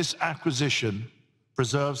 This acquisition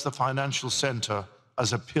preserves the financial center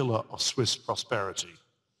as a pillar of Swiss prosperity.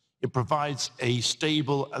 It provides a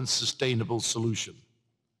stable and sustainable solution.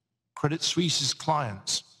 Credit Suisse's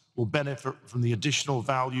clients will benefit from the additional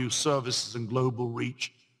value, services, and global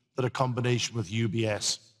reach that a combination with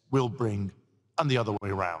UBS will bring, and the other way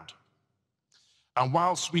around. And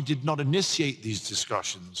whilst we did not initiate these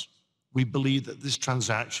discussions, we believe that this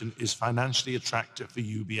transaction is financially attractive for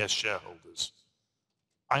UBS shareholders.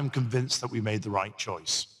 I'm convinced that we made the right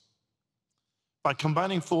choice. By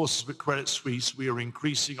combining forces with Credit Suisse, we are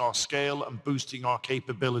increasing our scale and boosting our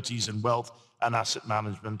capabilities in wealth and asset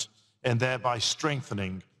management, and thereby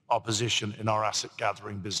strengthening our position in our asset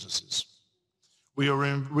gathering businesses. We are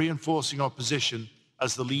reinforcing our position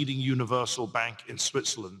as the leading universal bank in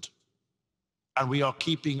Switzerland, and we are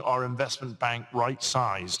keeping our investment bank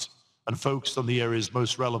right-sized and focused on the areas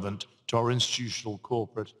most relevant to our institutional,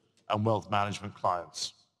 corporate, and wealth management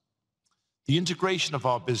clients. The integration of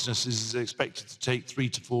our businesses is expected to take 3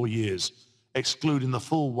 to 4 years, excluding the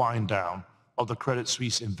full wind down of the Credit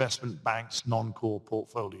Suisse Investment Bank's non-core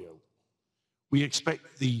portfolio. We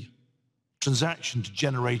expect the transaction to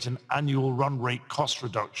generate an annual run rate cost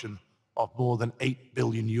reduction of more than $8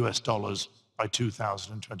 billion by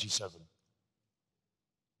 2027.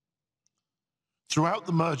 Throughout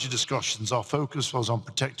the merger discussions, our focus was on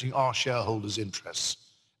protecting our shareholders' interests,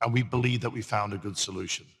 and we believe that we found a good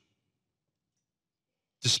solution.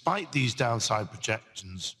 Despite these downside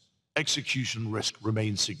projections, execution risk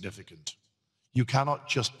remains significant. You cannot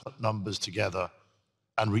just put numbers together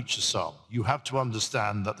and reach a sum. You have to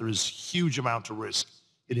understand that there is a huge amount of risk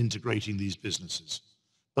in integrating these businesses.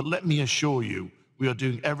 But let me assure you, we are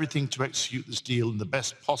doing everything to execute this deal in the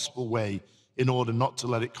best possible way in order not to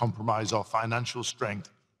let it compromise our financial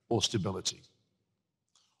strength or stability.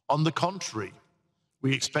 On the contrary,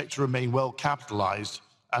 we expect to remain well capitalized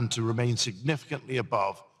and to remain significantly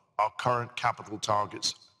above our current capital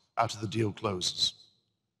targets after the deal closes.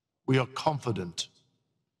 We are confident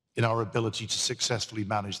in our ability to successfully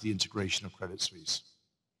manage the integration of Credit Suisse.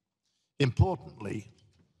 Importantly,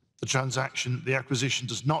 the acquisition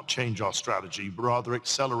does not change our strategy, but rather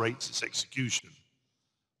accelerates its execution.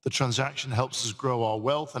 The transaction helps us grow our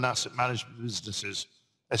wealth and asset management businesses,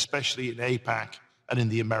 especially in APAC and in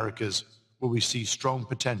the Americas, where we see strong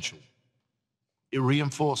potential. It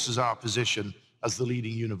reinforces our position as the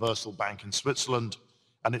leading universal bank in Switzerland,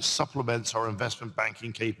 and it supplements our investment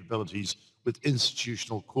banking capabilities with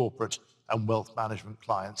institutional, corporate, and wealth management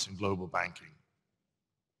clients in global banking.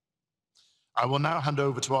 I will now hand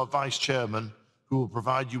over to our Vice Chairman, who will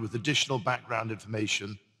provide you with additional background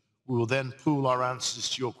information. We will then pool our answers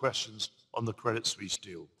to your questions on the Credit Suisse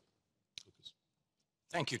deal.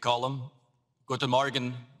 Thank you, Colin. Guten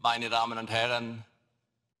Morgen, meine Damen und Herren,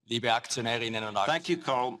 liebe Aktionärinnen und Aktionäre. Thank you,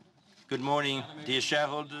 Colin. Good morning, dear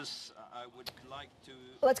shareholders. I would like to...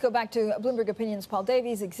 Let's go back to Bloomberg Opinion's Paul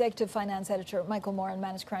Davies, Executive Finance Editor Michael Moore, and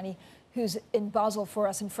Manus Krani, who's in Basel for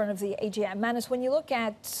us in front of the AGM. Manus, when you look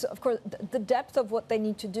at, of course, the depth of what they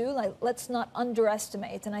need to do, let's not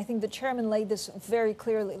underestimate, and I think the chairman laid this very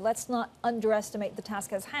clearly, let's not underestimate the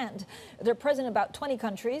task at hand. They're present in about 20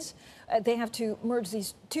 countries. They have to merge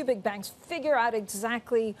these two big banks, figure out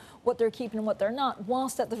exactly what they're keeping and what they're not,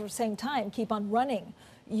 whilst at the same time keep on running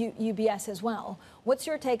UBS as well. What's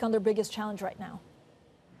your take on their biggest challenge right now?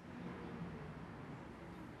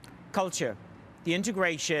 Culture. The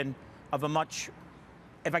integration of a much,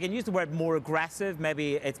 if I can use the word more aggressive,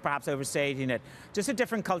 maybe it's perhaps overstating it, just a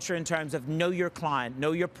different culture in terms of know your client,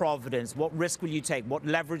 know your providence, what risk will you take, what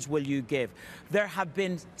leverage will you give. There have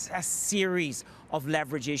been a series of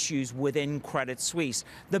leverage issues within Credit Suisse.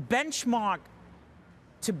 The benchmark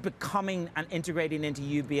to becoming and integrating into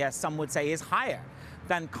UBS, some would say, is higher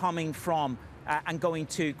than coming from and going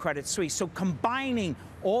to Credit Suisse. So combining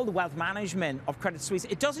all the wealth management of Credit Suisse,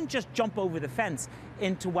 it doesn't just jump over the fence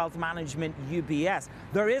into wealth management UBS.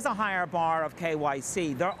 There is a higher bar of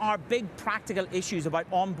KYC. There are big practical issues about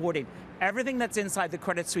onboarding everything that's inside the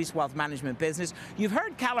Credit Suisse wealth management business. You've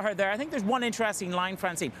heard Kelleher there. I think there's one interesting line,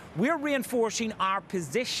 Francine. We're reinforcing our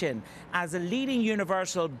position as a leading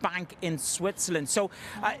universal bank in Switzerland. So,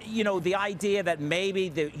 you know, the idea that maybe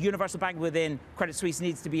the universal bank within Credit Suisse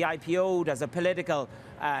needs to be IPO'd as a political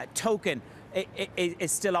token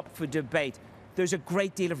is still up for debate. There's a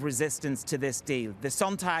great deal of resistance to this deal. The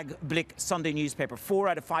Sonntagblick Sunday newspaper, 4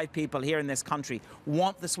 out of 5 people here in this country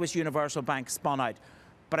want the Swiss Universal Bank spun out.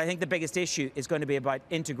 But I think the biggest issue is going to be about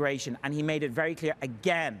integration, and he made it very clear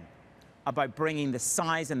again about bringing the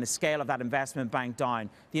size and the scale of that investment bank down.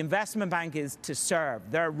 The investment bank is to serve.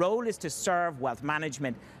 Their role is to serve wealth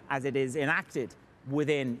management as it is enacted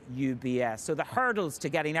within UBS. So the hurdles to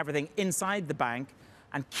getting everything inside the bank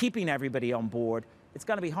and keeping everybody on board, it's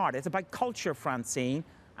going to be hard. It's about culture, Francine,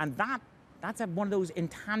 and that's one of those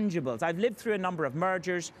intangibles. I've lived through a number of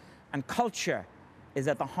mergers, and culture is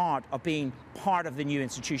at the heart of being part of the new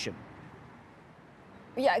institution.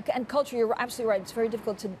 Yeah, and culture, you're absolutely right. It's very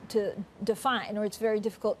difficult to define, or it's very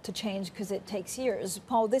difficult to change because it takes years.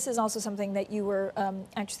 Paul, this is also something that you were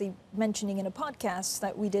actually mentioning in a podcast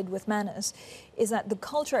that we did with Manus, is that the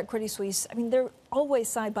culture at Credit Suisse, I mean, they're always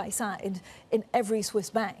side by side in every Swiss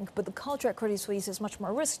bank, but the culture at Credit Suisse is much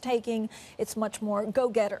more risk-taking, it's much more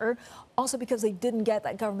go-getter, also because they didn't get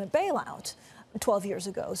that government bailout 12 years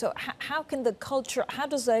ago. So how can the culture, how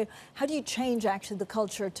do you change actually the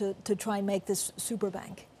culture to try and make this super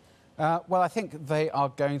bank? Well, I think they are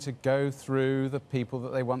going to go through the people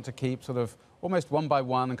that they want to keep sort of almost one by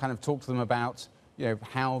one and kind of talk to them about, you know,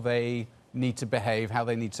 how they need to behave, how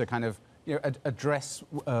they need to kind of, you know, address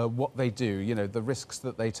what they do, you know, the risks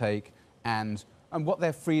that they take and what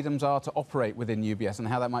their freedoms are to operate within UBS and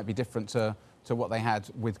how that might be different to what they had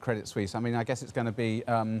with Credit Suisse. I mean, I guess it's going to be...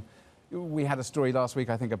 we had a story last week,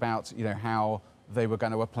 I think, about, you know, how they were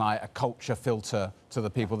going to apply a culture filter to the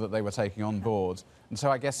people that they were taking on board. And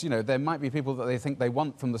so I guess, you know, there might be people that they think they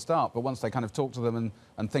want from the start, but once they kind of talk to them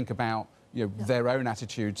and think about, you know, their own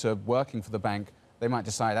attitude to working for the bank, they might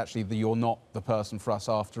decide, actually, that you're not the person for us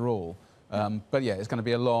after all. But yeah, it's going to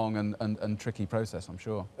be a long and tricky process, I'm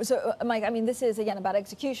sure. So, Mike, I mean, this is, again, about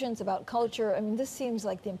execution, it's about culture. I mean, this seems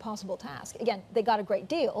like the impossible task. Again, they got a great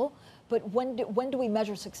deal, but when do we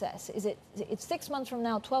measure success? Is it's 6 months from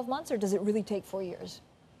now, 12 months, or does it really take 4 years?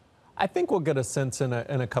 I think we'll get a sense in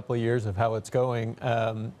a couple of years of how it's going.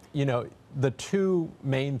 You know, the two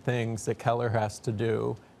main things that Keller has to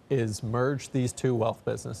do is merge these two wealth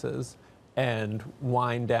businesses and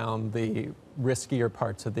wind down the riskier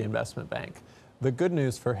parts of the investment bank. The good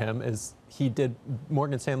news for him is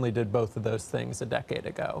Morgan Stanley did both of those things a decade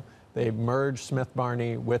ago. They merged Smith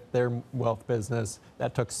Barney with their wealth business.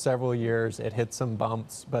 That took several years. It hit some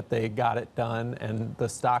bumps, but they got it done, and the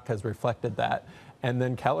stock has reflected that. And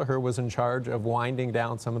then Kelleher was in charge of winding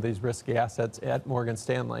down some of these risky assets at Morgan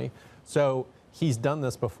Stanley. So he's done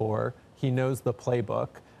this before. He knows the playbook.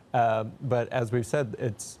 But as we've said,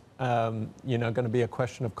 it's you know, going to be a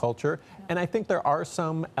question of culture. And I think there are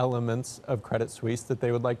some elements of Credit Suisse that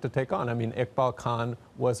they would like to take on. I mean, Iqbal Khan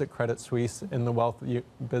was at Credit Suisse in the wealth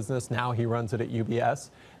business. Now he runs it at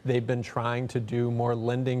UBS. They've been trying to do more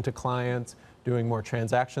lending to clients, doing more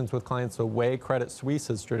transactions with clients the way Credit Suisse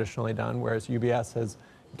has traditionally done, whereas UBS has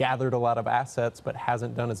gathered a lot of assets but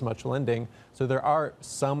hasn't done as much lending. So there are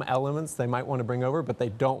some elements they might want to bring over, but they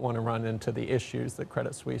don't want to run into the issues that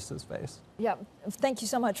Credit Suisse has faced. Yeah, thank you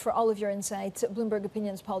so much for all of your insights. Bloomberg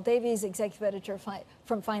Opinions, Paul Davies, Executive Editor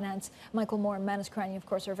from Finance, Michael Moore, Manus Cranny, of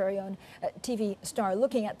course, our very own TV star,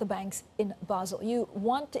 looking at the banks in Basel.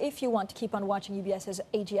 If you want to keep on watching UBS's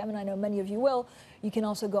AGM, and I know many of you will, you can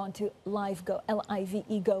also go on to LiveGo,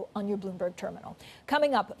 L-I-V-E Go, on your Bloomberg terminal.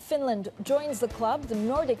 Coming up, Finland joins the club. The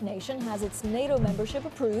Nordic nation has its NATO membership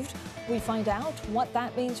approved. We find out what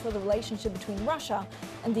that means for the relationship between Russia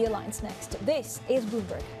and the alliance next. This is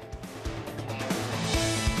Bloomberg.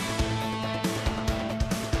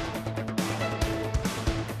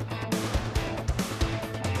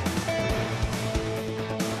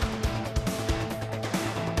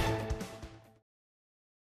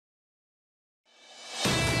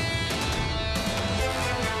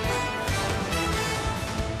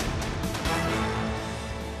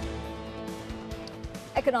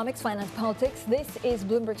 Economics, finance, politics. This is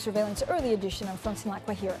Bloomberg Surveillance Early Edition. I'm Francine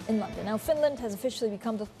Lacqua here in London. Now, Finland has officially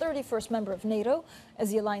become the 31st member of NATO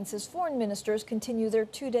as the alliance's foreign ministers continue their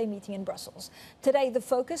two-day meeting in Brussels. Today, the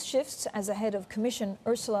focus shifts as the head of Commission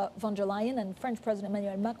Ursula von der Leyen and French President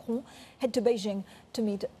Emmanuel Macron head to Beijing to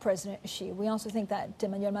meet President Xi. We also think that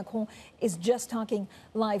Emmanuel Macron is just talking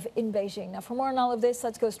live in Beijing. Now, for more on all of this,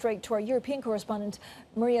 let's go straight to our European correspondent,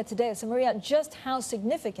 Maria Tadeo. So, Maria, just how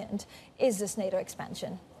significant is this NATO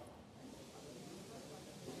expansion?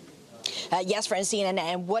 Yes, Francine,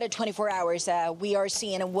 and what a 24 hours we are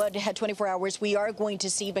seeing, and what 24 hours we are going to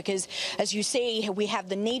see, because, as you say, we have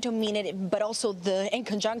the NATO meeting, but also in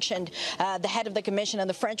conjunction, the head of the Commission and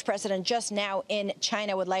the French president just now in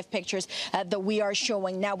China with live pictures that we are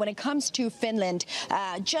showing. Now, when it comes to Finland,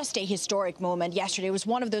 just a historic moment yesterday. It was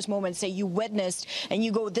one of those moments that you witnessed and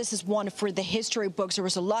you go, this is one for the history books. There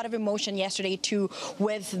was a lot of emotion yesterday, too,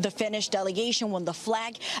 with the Finnish delegation when the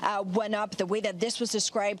flag went up, the way that this was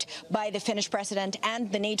described by the Finnish president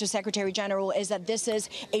and the NATO Secretary General is that this is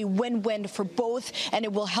a win-win for both, and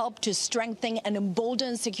it will help to strengthen and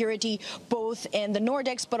embolden security both in the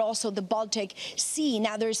Nordics but also the Baltic Sea.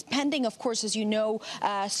 Now, there's pending, of course, as you know,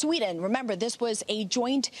 Sweden. Remember, this was a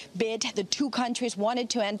joint bid. The two countries wanted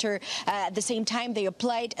to enter at the same time. They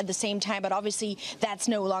applied at the same time, but obviously that's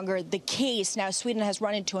no longer the case. Now, Sweden has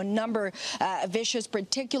run into a number of issues,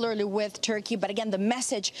 particularly with Turkey. But again, the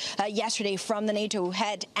message yesterday from the NATO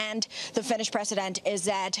head and the Finnish president is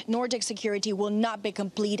that Nordic security will not be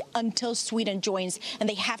complete until Sweden joins, and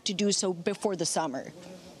they have to do so before the summer.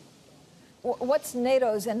 What's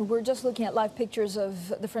NATO's, and we're just looking at live pictures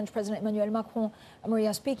of the French President Emmanuel Macron,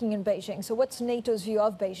 Maria, speaking in Beijing. So what's NATO's view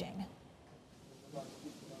of Beijing?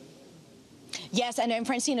 Yes, and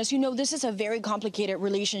Francine, as you know, this is a very complicated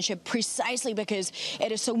relationship precisely because it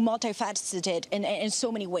is so multifaceted in so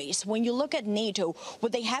many ways. When you look at NATO,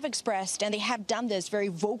 what they have expressed, and they have done this very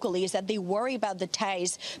vocally, is that they worry about the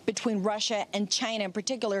ties between Russia and China, in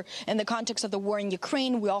particular in the context of the war in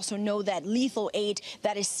Ukraine. We also know that lethal aid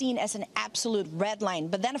that is seen as an absolute red line.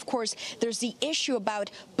 But then, of course, there's the issue about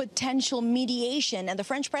potential mediation. And the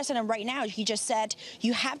French president right now, he just said,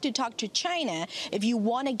 you have to talk to China if you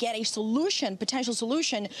want to get a solution, potential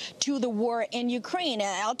solution to the war in Ukraine.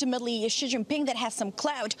 Ultimately, Xi Jinping that has some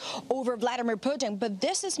clout over Vladimir Putin, but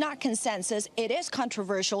this is not consensus. It is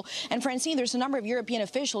controversial. And Francine, there's a number of European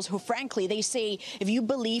officials who, frankly, they say, if you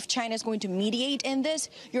believe China is going to mediate in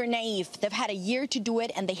this, you're naive. They've had a year to do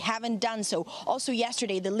it, and they haven't done so. Also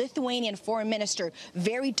yesterday, the Lithuanian foreign minister,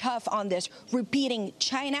 very tough on this, repeating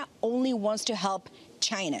China only wants to help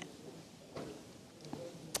China.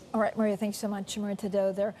 All right, Maria, thanks so much. Maria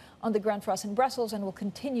Tadeo there on the ground for us in Brussels, and we'll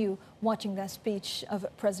continue watching that speech of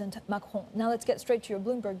President Macron. Now let's get straight to your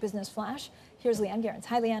Bloomberg Business Flash. Here's Leanne Gerrans.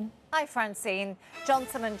 Hi, Leanne. Hi, Francine.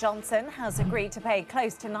 Johnson & Johnson has agreed to pay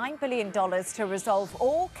close to $9 billion to resolve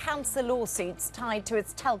all cancer lawsuits tied to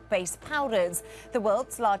its talc-based powders. The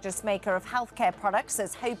world's largest maker of healthcare products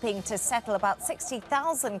is hoping to settle about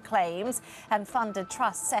 60,000 claims and fund a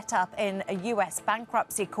trust set up in a U.S.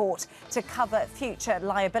 bankruptcy court to cover future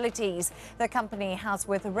liabilities. The company has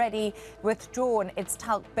already withdrawn its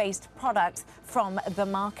talc-based product from the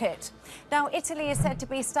market. Now, Italy is said to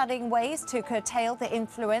be studying ways to curtail the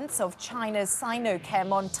influence of China's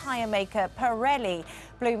Sinochem on tyre maker Pirelli.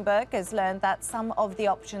 Bloomberg has learned that some of the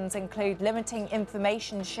options include limiting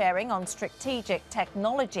information sharing on strategic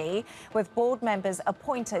technology, with board members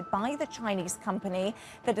appointed by the Chinese company.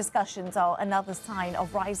 The discussions are another sign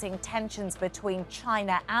of rising tensions between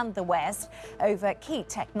China and the West over key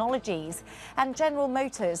technologies. And General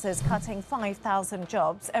Motors is cutting 5,000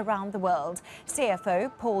 jobs around the world.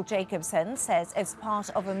 CFO Paul Jacobson says it's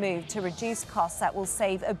part of a move to reduce costs that will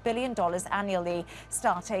save $1 billion annually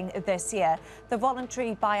starting this year. The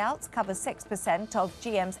voluntary buyouts cover 6% of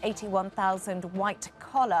GM's 81,000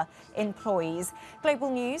 white-collar employees.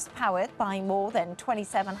 Global news powered by more than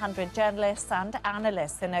 2,700 journalists and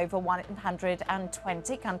analysts in over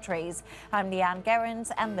 120 countries. I'm Leanne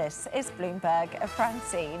Gerrans, and this is Bloomberg.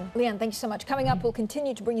 Francine. Leanne, thank you so much. Coming up, we'll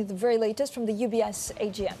continue to bring you the very latest from the UBS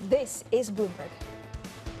AGM. This is Bloomberg.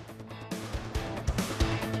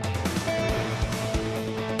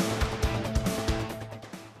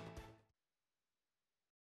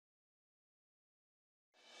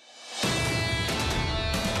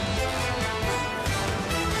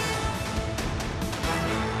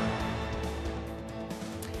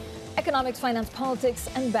 Economics, finance, politics,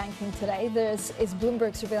 and banking today. This is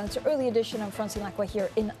Bloomberg Surveillance Early Edition. I'm Francine Lacqua here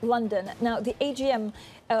in London. Now, the AGM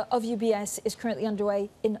of UBS is currently underway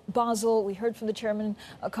in Basel. We heard from the chairman,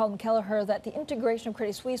 Colin Kelleher, that the integration of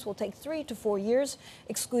Credit Suisse will take 3 to 4 years,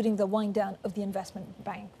 excluding the wind down of the investment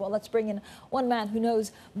bank. Well, let's bring in one man who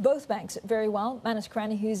knows both banks very well, Manus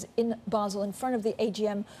Krani, who's in Basel in front of the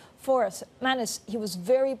AGM for us. Manus, he was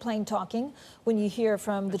very plain talking when you hear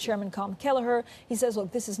from the chairman, Colin Kelleher. He says,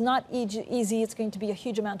 look, this is not easy. It's going to be a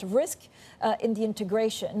huge amount of risk in the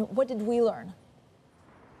integration. What did we learn?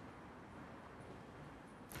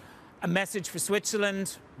 A message for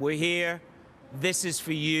Switzerland. We're here. This is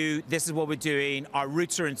for you. This is what we're doing. Our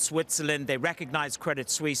roots are in Switzerland. They recognize Credit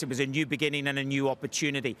Suisse. It was a new beginning and a new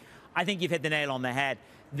opportunity. I think you've hit the nail on the head.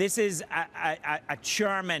 This is a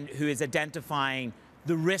chairman who is identifying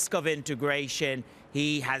the risk of integration.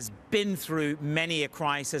 He has been through many a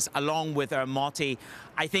crisis along with Ermotti.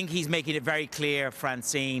 I think he's making it very clear,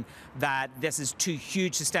 Francine, that this is two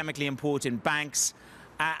huge systemically important banks.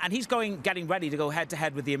 And he's getting ready to go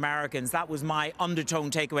head-to-head with the Americans. That was my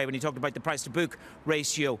undertone takeaway when he talked about the price-to-book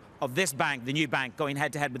ratio of this bank, the new bank, going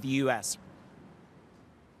head-to-head with the U.S.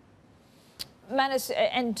 Manus,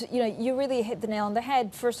 and you really hit the nail on the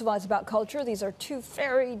head. First of all, it's about culture. These are two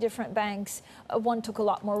very different banks. One took a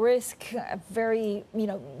lot more risk, very,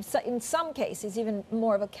 in some cases, even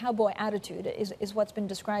more of a cowboy attitude is what's been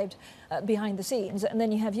described behind the scenes. And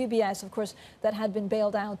then you have UBS, of course, that had been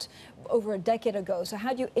bailed out over a decade ago. So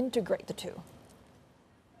how do you integrate the two?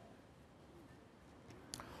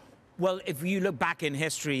 Well, if you look back in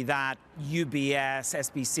history, that UBS,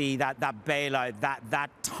 SBC, that bailout,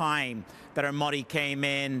 that time that Armani came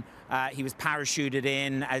in, he was parachuted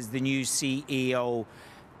in as the new CEO.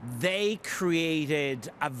 They created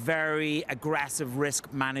a very aggressive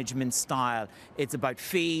risk management style. It's about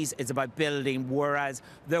fees, it's about building, whereas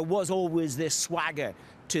there was always this swagger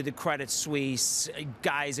to the Credit Suisse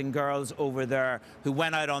guys and girls over there who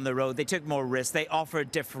went out on the road. They took more risk, they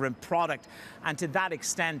offered different product. And to that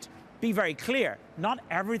extent, be very clear, not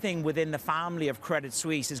everything within the family of Credit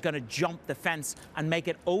Suisse is going to jump the fence and make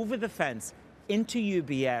it over the fence into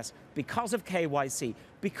UBS because of KYC,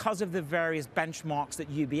 because of the various benchmarks that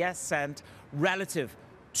UBS sent relative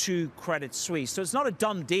to Credit Suisse. So it's not a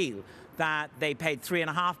done deal that they paid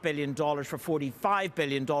 $3.5 billion for $45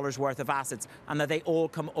 billion worth of assets and that they all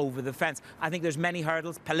come over the fence. I think there's many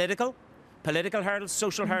hurdles, political hurdles,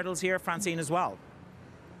 social hurdles here, Francine, as well.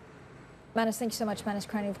 Manus, thank you so much. Manus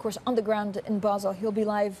Craney, of course, on the ground in Basel. He'll be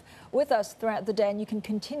live with us throughout the day, and you can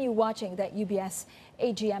continue watching that UBS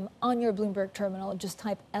AGM on your Bloomberg terminal. Just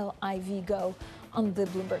type LIV GO on the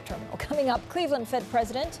Bloomberg terminal. Coming up, Cleveland Fed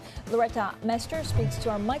President Loretta Mester speaks to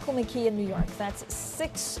our Michael McKee in New York. That's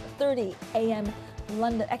 6:30 a.m.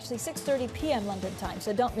 London, actually 6:30 p.m. London time,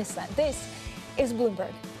 so don't miss that. This is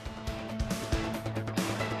Bloomberg.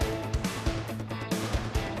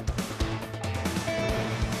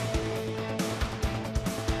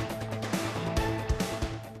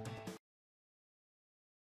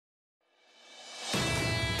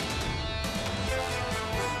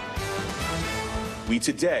 We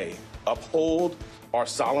today uphold our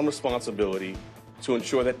solemn responsibility to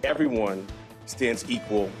ensure that everyone stands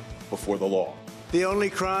equal before the law. The only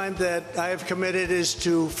crime that I have committed is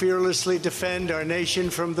to fearlessly defend our nation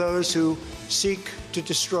from those who seek to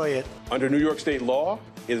destroy it. Under New York state law,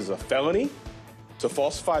 it is a felony to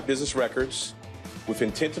falsify business records with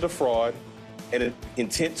intent to defraud and an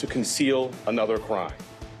intent to conceal another crime.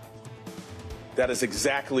 That is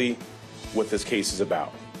exactly what this case is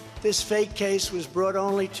about. This fake case was brought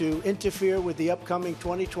only to interfere with the upcoming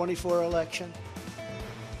 2024 election,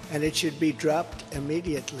 and it should be dropped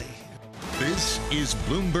immediately. This is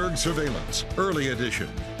Bloomberg Surveillance, Early Edition,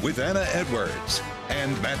 with Anna Edwards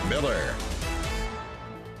and Matt Miller.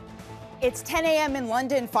 It's 10 a.m. in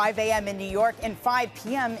London, 5 a.m. in New York, and 5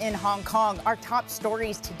 p.m. in Hong Kong. Our top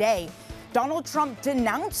stories today. Donald Trump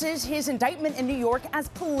denounces his indictment in New York as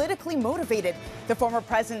politically motivated. The former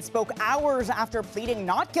president spoke hours after pleading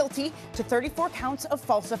not guilty to 34 counts of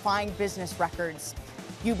falsifying business records.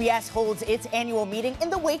 UBS holds its annual meeting in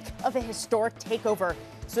the wake of a historic takeover.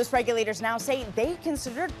 Swiss regulators now say they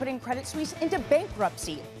considered putting Credit Suisse into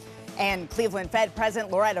bankruptcy. And Cleveland Fed President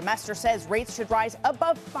Loretta Mester says rates should rise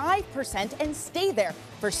above 5% and stay there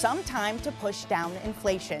for some time to push down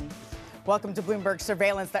inflation. Welcome to Bloomberg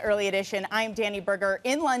Surveillance, the early edition. I'm Danny Berger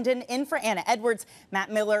in London, in for Anna Edwards.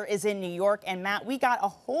 Matt Miller is in New York. And Matt, we got a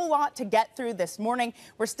whole lot to get through this morning.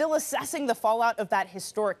 We're still assessing the fallout of that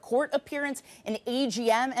historic court appearance in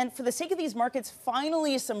AGM. And for the sake of these markets,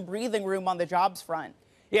 finally some breathing room on the jobs front.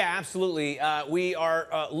 Yeah, absolutely. We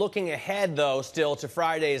are looking ahead, though, still to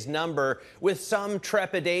Friday's number with some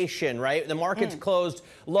trepidation, right? The markets closed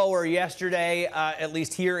lower yesterday, at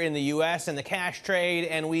least here in the U.S. in the cash trade,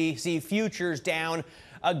 and we see futures down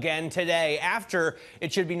again today after,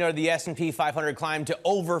 it should be noted, the S&P 500 climbed to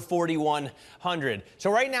over 4,100.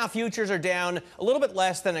 So right now, futures are down a little bit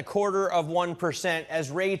less than 0.25%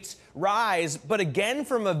 as rates rise, but again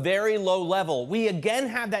from a very low level. We again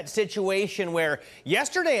have that situation where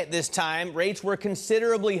yesterday at this time, rates were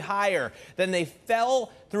considerably higher. Then they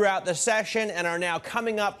fell throughout the session and are now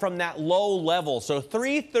coming up from that low level. So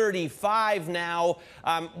 335 now.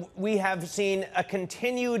 We have seen a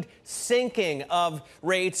continued sinking of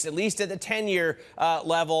rates, at least at the 10-year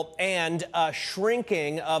level, and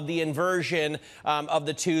shrinking of the inversion of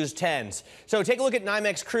the 2s, 10s. So take a look at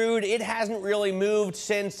NYMEX crude. It hasn't really moved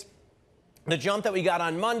since the jump that we got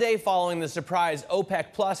on Monday following the surprise OPEC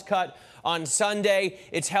Plus cut on Sunday.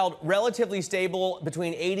 It's held relatively stable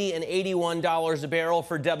between $80 and $81 a barrel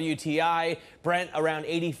for WTI. Brent around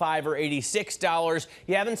 $85 or $86.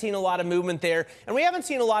 You haven't seen a lot of movement there, and we haven't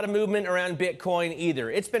seen a lot of movement around Bitcoin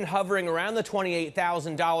either. It's been hovering around the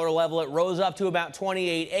 $28,000 level. It rose up to about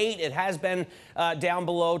 $28,800. It has been down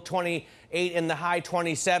below 28 in the high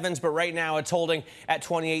 27s, but right now it's holding at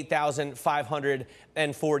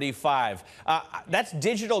 28,545. That's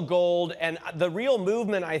digital gold, and the real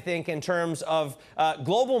movement, I think, in terms of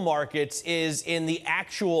global markets is in the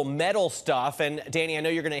actual metal stuff. And Danny, I know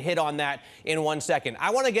you're going to hit on that in 1 second.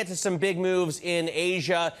 I want to get to some big moves in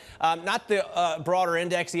Asia, not the broader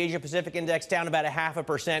index, the Asia Pacific index down about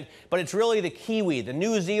 0.5%, but it's really the Kiwi, the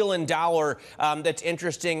New Zealand dollar, that's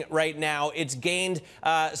interesting right now. It's gained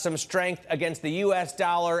some strength against the U.S.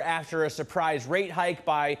 dollar after a surprise rate hike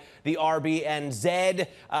by the RBNZ,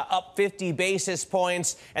 up 50 basis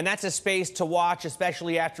points. And that's a space to watch,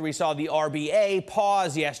 especially after we saw the RBA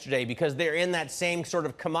pause yesterday, because they're in that same sort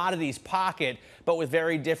of commodities pocket, but with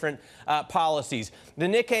very different policies. The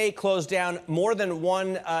Nikkei closed down more than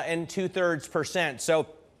 1 2/3%. So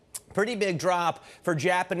pretty big drop for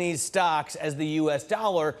Japanese stocks as the U.S.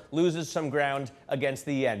 dollar loses some ground against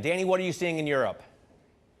the yen. Danny, what are you seeing in Europe?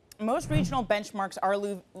 Most regional benchmarks are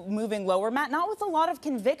moving lower, Matt, not with a lot of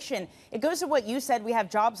conviction. It goes to what you said, we have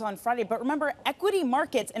jobs on Friday. But remember, equity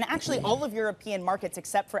markets, and actually all of European markets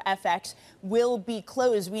except for FX, will be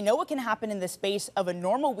closed. We know what can happen in the space of a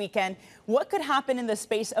normal weekend. What could happen in the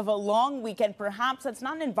space of a long weekend? Perhaps that's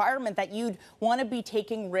not an environment that you'd want to be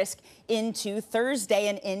taking risk into Thursday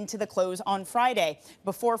and into the close on Friday.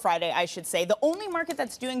 Before Friday, I should say. The only market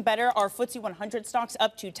that's doing better are FTSE 100 stocks,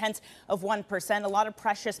 up 0.2%. A lot of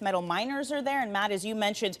precious metal miners are there. And Matt, as you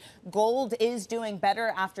mentioned, gold is doing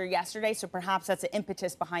better after yesterday, so perhaps that's an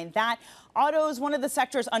impetus behind that. Autos, one of the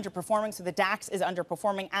sectors underperforming, so the DAX is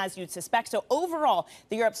underperforming as you'd suspect. So overall,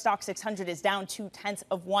 the Europe Stock 600 is down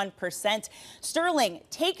 0.2%. Sterling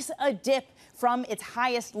takes a dip from its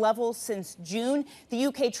highest level since June. The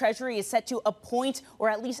UK Treasury is set to appoint, or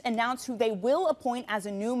at least announce who they will appoint as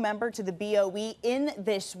a new member to the BOE in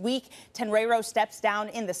this week. Tenreiro steps down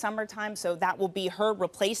in the summertime, so that will be her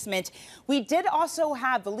replacement. We did also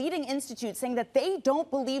have the leading institute saying that they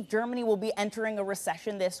don't believe Germany will be entering a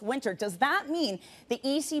recession this winter. Does that mean the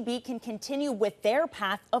ECB can continue with their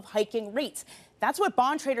path of hiking rates? That's what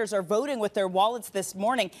bond traders are voting with their wallets this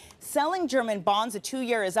morning. Selling German bonds, a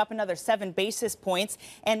 2-year is up another 7 basis points.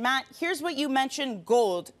 And Matt, here's what you mentioned,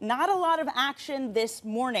 gold. Not a lot of action this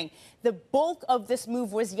morning. The bulk of this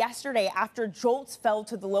move was yesterday after jolts fell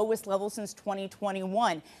to the lowest level since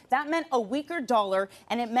 2021. That meant a weaker dollar,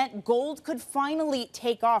 and it meant gold could finally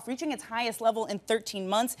take off, reaching its highest level in 13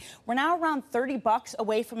 months. We're now around $30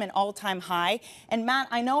 away from an all-time high. And Matt,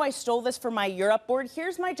 I know I stole this from my Europe board.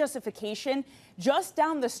 Here's my justification. Just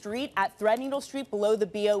down the street at Threadneedle Street below the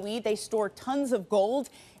BOE, they store tons of gold.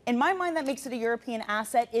 In my mind, that makes it a European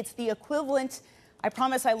asset. It's the equivalent, I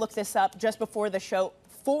promise I looked this up just before the show,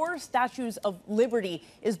 4 Statues of Liberty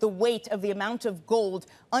is the weight of the amount of gold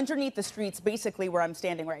underneath the streets, basically where I'm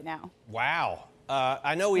standing right now. Wow.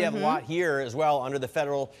 I know we have a lot here as well under the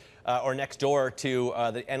federal or next door to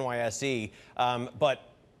the NYSE, but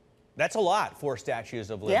that's a lot, 4 Statues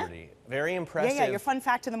of Liberty. Yeah. Very impressive. Yeah, your fun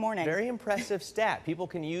fact of the morning. Very impressive stat. People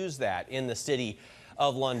can use that in the city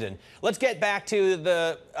of London. Let's get back to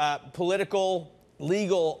the political,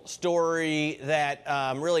 legal story that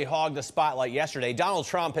really hogged the spotlight yesterday. Donald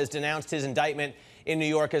Trump has denounced his indictment in New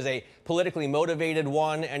York as a politically motivated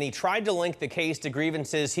one, and he tried to link the case to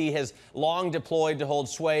grievances he has long deployed to hold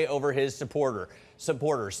sway over his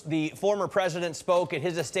supporters. The former president spoke at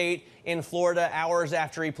his estate in Florida hours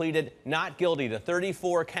after he pleaded not guilty to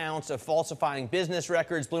 34 counts of falsifying business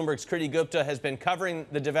records. Bloomberg's Kriti Gupta has been covering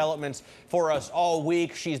the developments for us all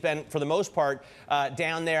week. She's been, for the most part,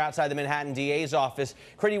 down there outside the Manhattan DA's office.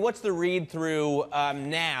 Kriti, what's the read-through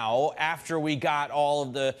now after we got all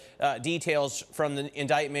of the details from the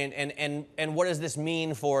indictment, and what does this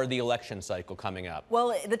mean for the election cycle coming up?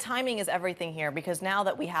 Well, the timing is everything here, because now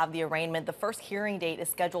that we have the arraignment, the first hearing date is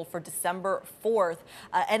scheduled for December 4th,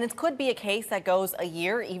 and it could be a case that goes a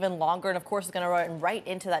year, even longer, and of course it's going to run right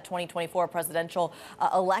into that 2024 presidential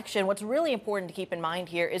election. What's really important to keep in mind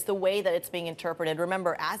here is the way that it's being interpreted.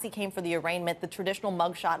 Remember, as he came for the arraignment, the traditional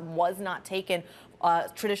mugshot was not taken.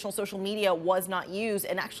 Traditional social media was not used,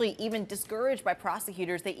 and actually even discouraged by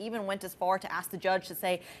prosecutors. They even went as far to ask the judge to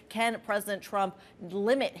say, can President Trump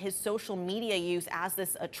limit his social media use as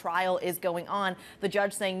this trial is going on? The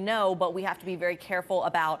judge saying no, but we have to be very careful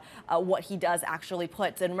about what he does actually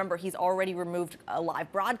put. And remember, he's already removed a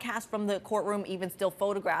live broadcast from the courtroom. Even still,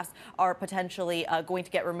 photographs are potentially going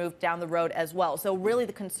to get removed down the road as well. So really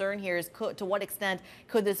the concern here is to what extent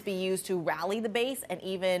could this be used to rally the base and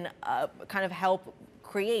even kind of help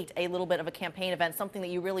create a little bit of a campaign event, something that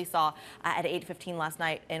you really saw at 8:15 last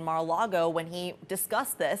night in Mar-a-Lago when he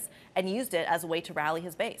discussed this and used it as a way to rally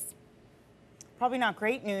his base. Probably not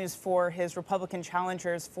great news for his Republican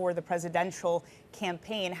challengers for the presidential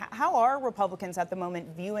campaign. How are Republicans at the moment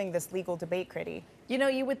viewing this legal debate, Critty? You know,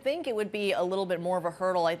 you would think it would be a little bit more of a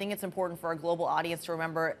hurdle. I think it's important for our global audience to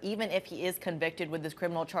remember, even if he is convicted with this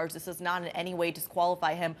criminal charge, this does not in any way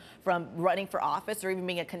disqualify him from running for office or even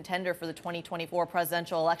being a contender for the 2024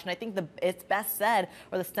 presidential election. I think it's best said,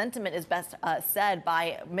 or the sentiment is best said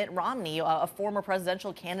by Mitt Romney, a former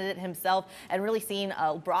presidential candidate himself, and really seen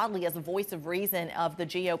broadly as a voice of reason of the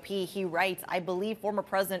GOP. He writes, "I believe former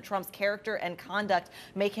President Trump's character and conduct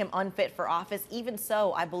make him unfit for office. Even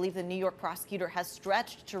so, I believe the New York prosecutor has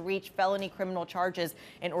stretched to reach felony criminal charges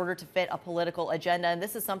in order to fit a political agenda." And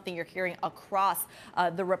this is something you're hearing across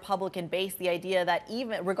the Republican base, the idea that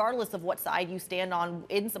even regardless of what side you stand on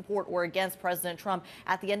in support or against President Trump,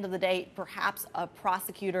 at the end of the day, perhaps a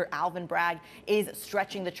prosecutor, Alvin Bragg, is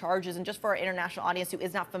stretching the charges. And just for our international audience who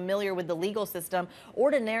is not familiar with the legal system,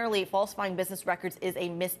 ordinarily falsifying business records is a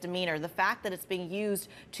misdemeanor. The fact that it's being used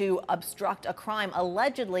to obstruct a crime,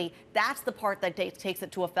 allegedly, that's the part that takes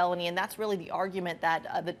it to a felony. And that's really the argument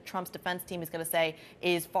that the Trump's defense team is going to say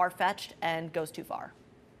is far-fetched and goes too far.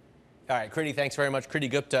 All right, Critty, thanks very much. Critty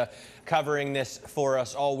Gupta covering this for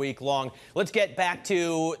us all week long. Let's get back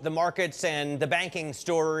to the markets and the banking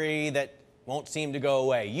story that won't seem to go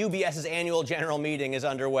away. UBS's annual general meeting is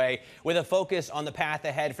underway with a focus on the path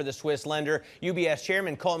ahead for the Swiss lender. UBS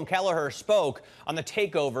Chairman Colm Kelleher spoke on the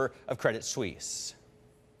takeover of Credit Suisse.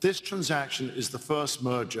 This transaction is the first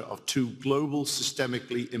merger of two global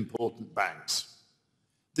systemically important banks.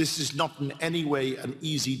 This is not in any way an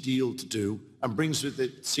easy deal to do and brings with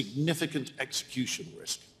it significant execution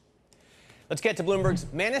risk. Let's get to Bloomberg's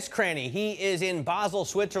Manus Cranny. He is in Basel,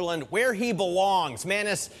 Switzerland, where he belongs.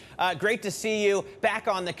 Manus, great to see you back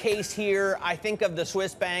on the case here. I think of the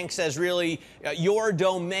Swiss banks as really your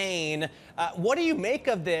domain. What do you make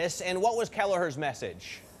of this, and what was Kelleher's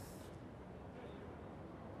message?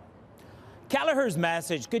 Kelleher's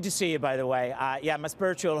message, good to see you, by the way. Yeah, my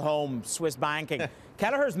spiritual home, Swiss banking.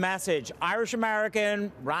 Kelleher's message,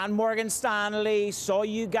 Irish-American, ran Morgan Stanley, saw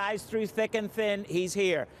you guys through thick and thin, he's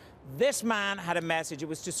here. This man had a message, it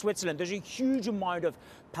was to Switzerland. There's a huge amount of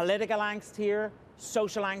political angst here,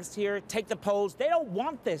 social angst here. Take the polls, they don't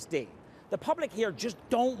want this deal. The public here just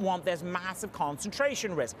don't want this massive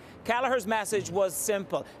concentration risk. Kelleher's message was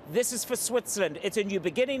simple. This is for Switzerland. It's a new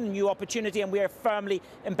beginning, a new opportunity, and we are firmly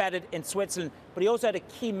embedded in Switzerland. But he also had a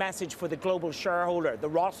key message for the global shareholder. The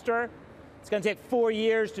roster, it's going to take 4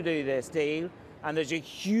 years to do this deal, and there's a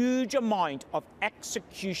huge amount of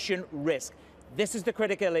execution risk. This is the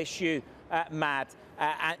critical issue, Matt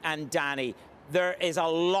and Danny. There is a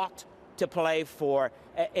lot to play for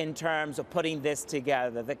in terms of putting this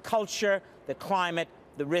together. The culture, the climate,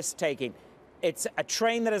 the risk-taking. It's a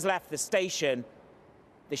train that has left the station.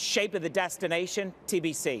 The shape of the destination,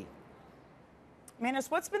 TBC. Manus,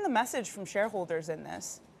 what's been the message from shareholders in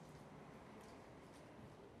this?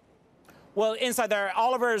 Well, inside there,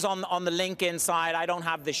 Oliver's on the link inside. I don't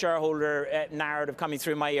have the shareholder narrative coming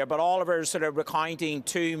through my ear, but Oliver's sort of recounting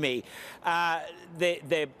to me.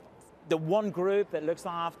 The one group that looks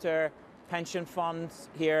after pension funds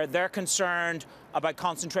here, they're concerned about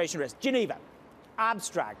concentration risk. Geneva,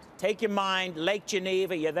 abstract. Take your mind, Lake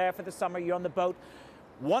Geneva, you're there for the summer, you're on the boat.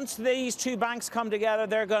 Once these two banks come together,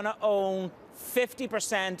 they're going to own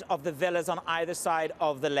 50% of the villas on either side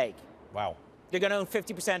of the lake. Wow. They're going to own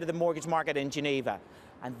 50% of the mortgage market in Geneva.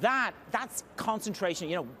 And that's concentration.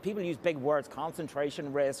 You know, people use big words,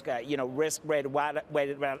 concentration risk, risk-weighted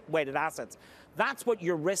weighted assets. That's what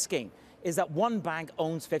you're risking, is that one bank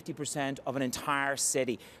owns 50% of an entire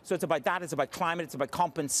city. So it's about that, it's about climate, it's about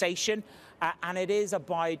compensation, and it is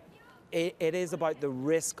about the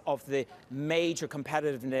risk of the major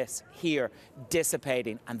competitiveness here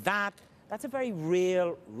dissipating. And that's a very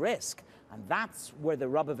real risk. And that's where the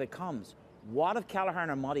rub of it comes. What have Kelleher and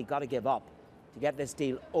Armati got to give up to get this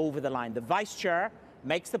deal over the line? The vice chair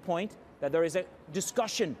makes the point that there is a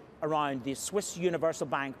discussion around the Swiss Universal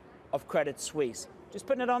Bank of Credit Suisse. Just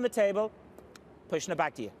putting it on the table, pushing it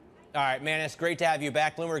back to you. All right, Manus, great to have you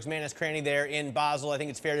back. Bloomberg's Manus Cranny there in Basel. I think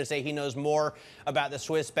it's fair to say he knows more about the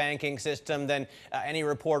Swiss banking system than any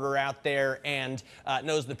reporter out there, and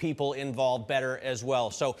knows the people involved better as well.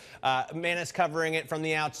 So Manus covering it from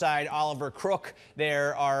the outside. Oliver Crook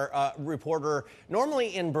there, our reporter,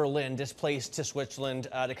 normally in Berlin, displaced to Switzerland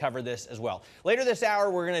to cover this as well. Later this hour,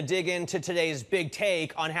 we're going to dig into today's big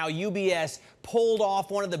take on how UBS pulled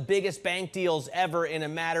off one of the biggest bank deals ever in a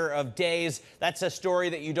matter of days. That's a story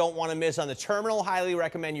that you don't want to miss on the terminal. Highly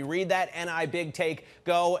recommend you read that. NI Big Take.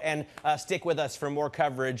 Go and stick with us for more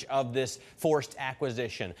coverage of this forced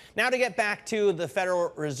acquisition. Now to get back to the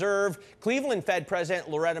Federal Reserve, Cleveland Fed President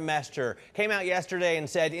Loretta Mester came out yesterday and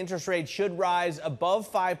said interest rates should rise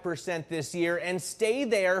above 5% this year and stay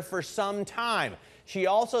there for some time. She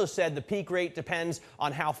also said the peak rate depends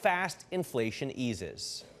on how fast inflation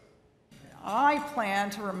eases. I plan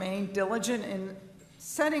to remain diligent in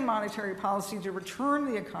setting monetary policy to return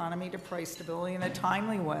the economy to price stability in a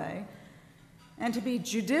timely way, and to be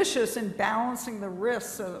judicious in balancing the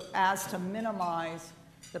risks so as to minimize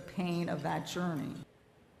the pain of that journey.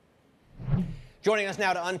 Joining us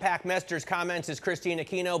now to unpack Mester's comments is Christine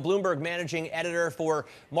Aquino, Bloomberg managing editor for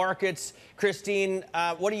markets. Christine,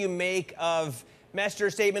 what do you make of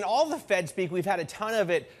Mester's statement? All the Fed speak, we've had a ton of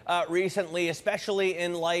it recently, especially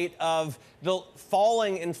in light of the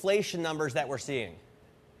falling inflation numbers that we're seeing.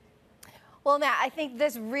 Well, Matt, I think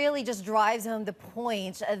this really just drives home the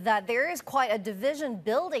point that there is quite a division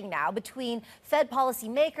building now between Fed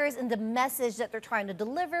policymakers and the message that they're trying to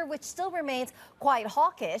deliver, which still remains quite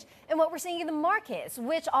hawkish, and what we're seeing in the markets,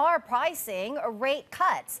 which are pricing rate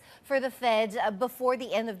cuts for the Fed before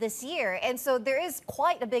the end of this year. And so there is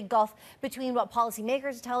quite a big gulf between what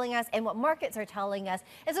policymakers are telling us and what markets are telling us.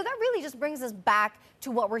 And so that really just brings us back to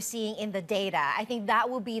what we're seeing in the data. I think that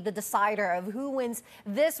will be the decider of who wins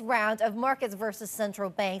this round of markets versus central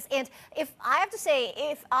banks. And if I have to say,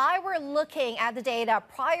 if I were looking at the data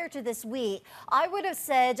prior to this week, I would have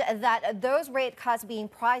said that those rate cuts being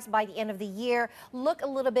priced by the end of the year look a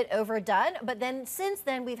little bit overdone. But then since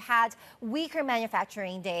then, we've had weaker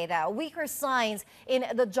manufacturing data, weaker signs in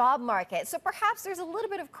the job market. So perhaps there's a little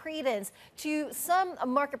bit of credence to some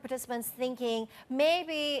market participants thinking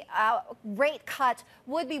maybe rate cut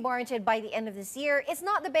would be warranted by the end of this year. It's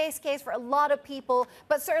not the base case for a lot of people,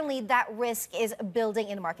 but certainly that risk is building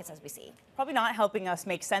in the markets as we see. Probably not helping us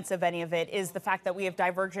make sense of any of it is the fact that we have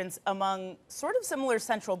divergence among sort of similar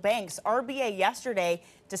central banks. RBA yesterday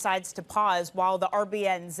decides to pause while the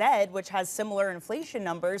RBNZ, which has similar inflation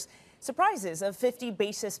numbers, surprises a 50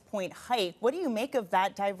 basis point hike. What do you make of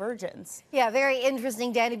that divergence? Yeah, very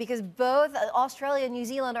interesting, Danny, because both Australia and New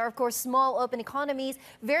Zealand are, of course, small open economies,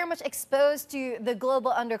 very much exposed to the global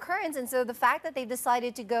undercurrents. And so the fact that they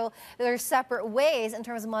decided to go their separate ways in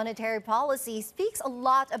terms of monetary policy speaks a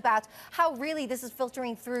lot about how really this is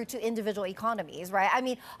filtering through to individual economies, right? I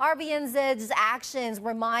mean, RBNZ's actions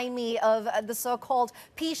remind me of the so-called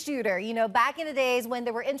pea shooter. You know, back in the days when they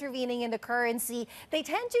were intervening in the currency, they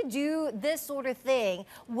tend to do this sort of thing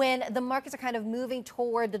when the markets are kind of moving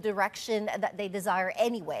toward the direction that they desire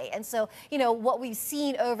anyway. And so, you know, what we've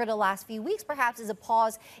seen over the last few weeks perhaps is a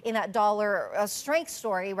pause in that dollar strength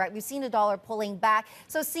story, right? We've seen the dollar pulling back.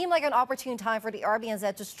 So it seemed like an opportune time for the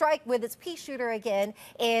RBNZ to strike with its pea shooter again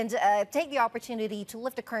and take the opportunity to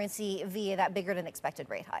lift the currency via that bigger than expected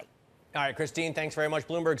rate hike. All right, Christine, thanks very much.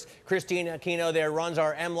 Bloomberg's Christine Aquino there runs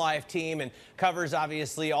our MLive team and covers,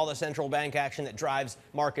 obviously, all the central bank action that drives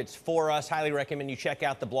markets for us. Highly recommend you check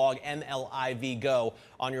out the blog MLIV Go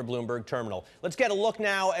on your Bloomberg terminal. Let's get a look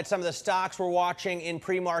now at some of the stocks we're watching in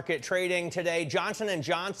pre-market trading today. Johnson &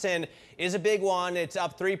 Johnson is a big one. It's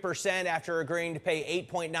up 3% after agreeing to pay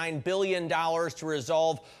 $8.9 billion to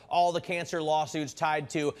resolve all the cancer lawsuits tied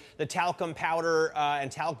to the talcum powder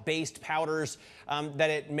and talc-based powders that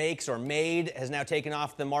it makes or made, has now taken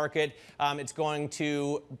off the market. It's going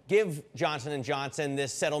to give Johnson & Johnson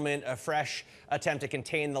this settlement a fresh attempt to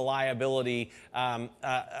contain the liability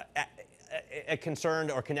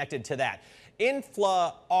concerned or connected to that. Inflarx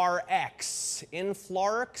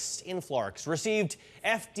received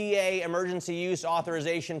FDA emergency use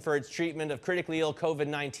authorization for its treatment of critically ill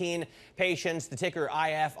COVID-19 patients. The ticker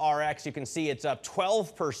IFRX, you can see it's up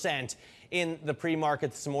 12% in the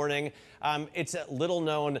pre-market this morning. It's a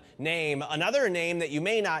little-known name. Another name that you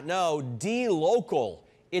may not know, dLocal.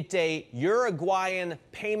 It's a Uruguayan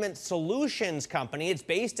payment solutions company. It's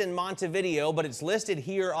based in Montevideo, but it's listed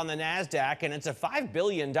here on the NASDAQ, and it's a $5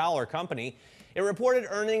 billion company. It reported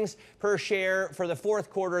earnings per share for the fourth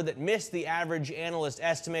quarter that missed the average analyst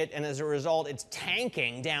estimate, and as a result, it's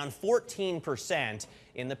tanking down 14%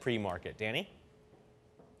 in the pre-market. Danny?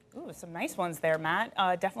 Ooh, some nice ones there, Matt.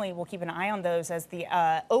 Definitely we'll keep an eye on those as the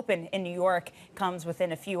Open in New York comes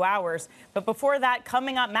within a few hours. But before that,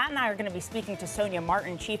 coming up, Matt and I are going to be speaking to Sonja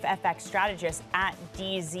Marten, Chief FX Strategist at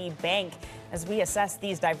DZ Bank, as we assess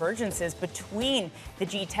these divergences between the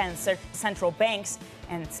G10 central banks.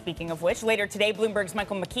 And speaking of which, later today, Bloomberg's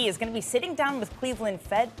Michael McKee is going to be sitting down with Cleveland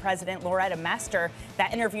Fed President Loretta Mester.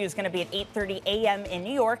 That interview is going to be at 8:30 a.m. in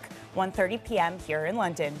New York, 1:30 p.m. here in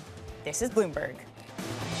London. This is Bloomberg.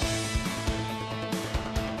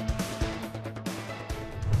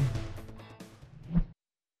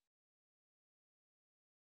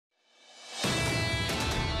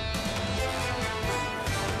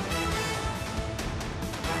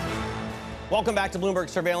 Welcome back to Bloomberg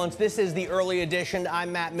Surveillance. This is the early edition.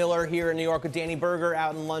 I'm Matt Miller here in New York with Danny Berger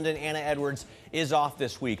out in London. Anna Edwards is off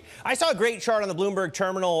this week. I saw a great chart on the Bloomberg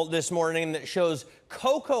terminal this morning that shows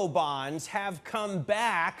cocoa bonds have come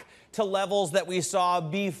back to levels that we saw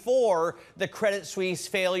before the Credit Suisse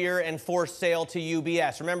failure and forced sale to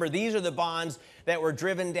UBS. Remember, these are the bonds that were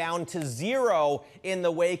driven down to zero in the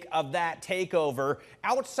wake of that takeover.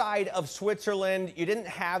 Outside of Switzerland, you didn't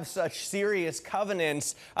have such serious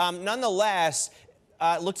covenants. Nonetheless,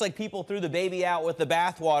 it looks like people threw the baby out with the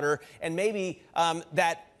bathwater, and maybe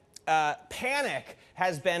that panic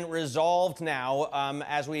has been resolved now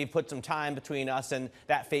as we put some time between us and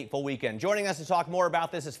that fateful weekend. Joining us to talk more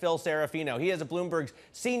about this is Phil Serafino. He is a Bloomberg's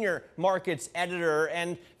senior markets editor.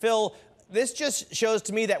 And Phil, this just shows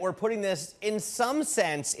to me that we're putting this in some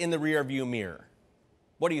sense in the rearview mirror.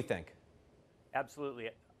 What do you think? Absolutely.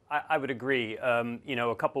 I would agree. You know,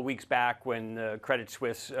 a couple weeks back when Credit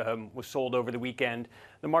Suisse was sold over the weekend,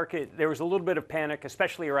 the market, there was a little bit of panic,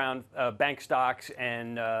 especially around bank stocks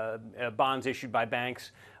and bonds issued by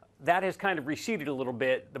banks. That has kind of receded a little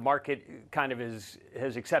bit. The market kind of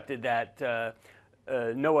has accepted that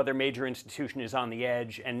no other major institution is on the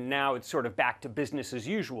edge, and now it's sort of back to business as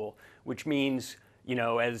usual, which means, you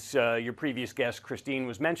know, as your previous guest, Christine,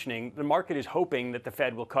 was mentioning, the market is hoping that the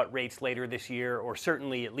Fed will cut rates later this year, or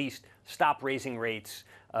certainly at least stop raising rates.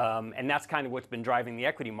 And that's kind of what's been driving the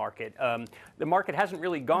equity market. The market hasn't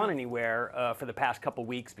really gone anywhere for the past couple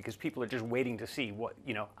weeks because people are just waiting to see what,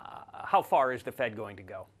 you know, how far is the Fed going to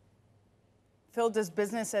go? Phil, does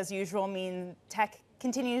business as usual mean tech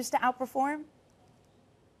continues to outperform?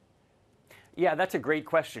 Yeah, that's a great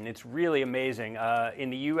question. It's really amazing. In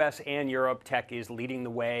the U.S. and Europe, tech is leading the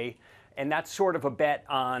way, and that's sort of a bet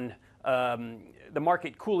on the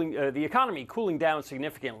market cooling, the economy cooling down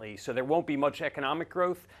significantly. So there won't be much economic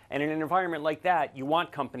growth, and in an environment like that, you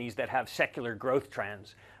want companies that have secular growth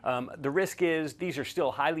trends. The risk is these are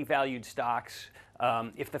still highly valued stocks.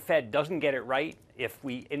 If the Fed doesn't get it right, if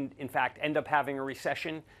we in fact end up having a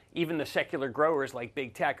recession, even the secular growers like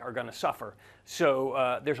big tech are going to suffer.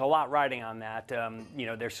 So there's a lot riding on that. You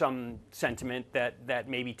know, there's some sentiment that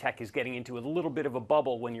maybe tech is getting into a little bit of a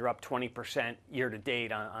bubble when you're up 20% year to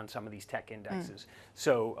date on some of these tech indexes.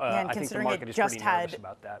 So I think the market is pretty nervous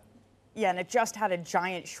about that. Yeah, and it just had a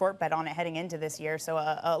giant short bet on it heading into this year. So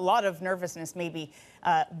a lot of nervousness maybe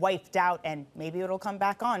wiped out, and maybe it'll come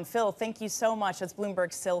back on. Phil, thank you so much. That's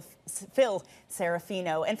Bloomberg's Phil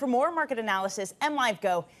Serafino. And for more market analysis,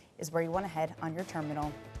 MLiveGo is where you want to head on your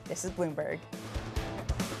terminal. This is Bloomberg.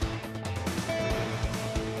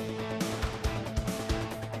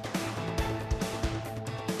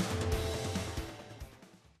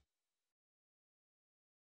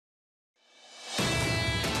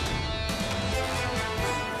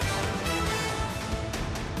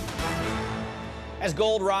 As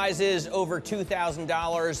gold rises over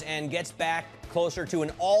 $2,000 and gets back closer to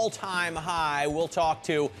an all-time high, we'll talk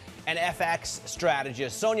to an FX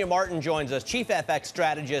strategist. Sonja Marten joins us, Chief FX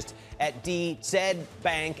Strategist at DZ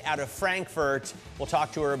Bank out of Frankfurt. We'll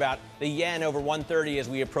talk to her about the yen over 130 as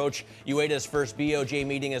we approach UEDA's first BOJ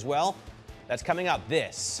meeting as well. That's coming up.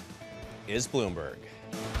 This is Bloomberg.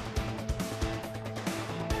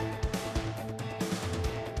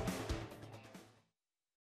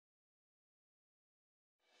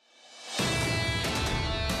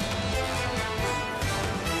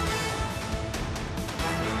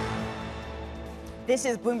 This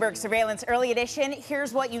is Bloomberg Surveillance Early Edition.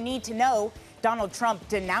 Here's what you need to know. Donald Trump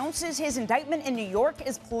denounces his indictment in New York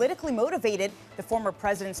as politically motivated. The former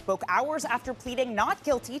president spoke hours after pleading not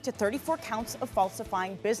guilty to 34 counts of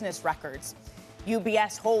falsifying business records.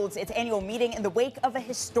 UBS holds its annual meeting in the wake of a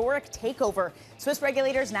historic takeover. Swiss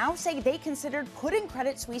regulators now say they considered putting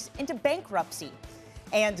Credit Suisse into bankruptcy.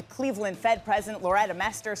 And Cleveland Fed President Loretta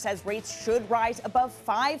Mester says rates should rise above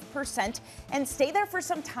 5% and stay there for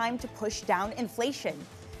some time to push down inflation.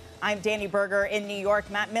 I'm Danny Berger in New York.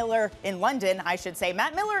 Matt Miller in London, I should say.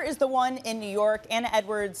 Matt Miller is the one in New York. Anna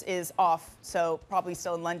Edwards is off, so probably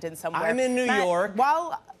still in London somewhere. I'm in New York.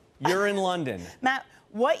 While you're in London. Matt,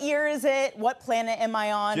 what year is it? What planet am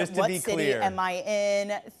I on? Just to what be city clear. am I in?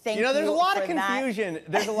 Thank you. There's a lot of for that. confusion.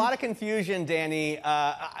 There's a lot of confusion, Danny.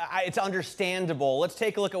 It's understandable. Let's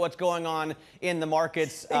take a look at what's going on in the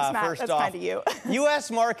markets. Thanks, Matt. First That's off, kind of you.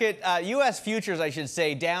 U.S. market, U.S. futures, I should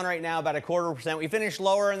say, down right now about 0.25%. We finished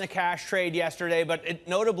lower in the cash trade yesterday, but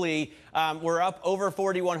notably, we're up over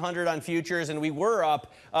 4,100 on futures, and we were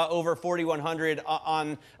up over 4,100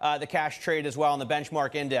 on the cash trade as well on the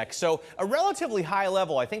benchmark index. So a relatively high level,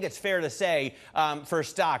 I think it's fair to say, for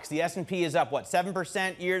stocks. The S&P is up,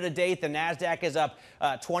 7% year to date. The NASDAQ is up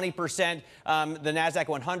 20%. The NASDAQ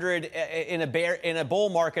 100 in a bull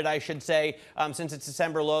market, I should say, since its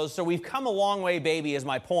December lows. So we've come a long way, baby, is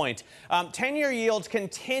my point. 10-year yields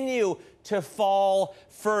continue to fall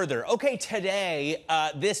further. Okay, today,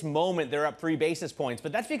 this moment, they're up 3 basis points,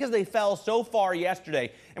 but that's because they fell so far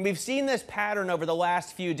yesterday. And we've seen this pattern over the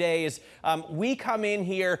last few days. We come in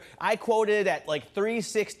here, I quoted at like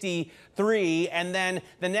 363, and then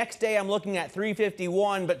the next day I'm looking at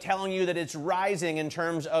 351, but telling you that it's rising in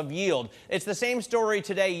terms of yield. It's the same story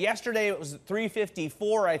today. Yesterday it was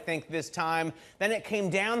 354, I think, this time. Then it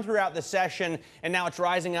came down throughout the session, and now it's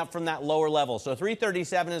rising up from that lower level. So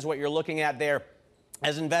 337 is what you're looking at there,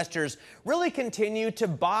 as investors really continue to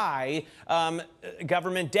buy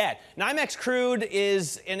government debt. NYMEX crude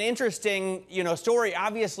is an interesting, story.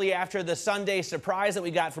 Obviously, after the Sunday surprise that we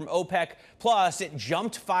got from OPEC Plus, it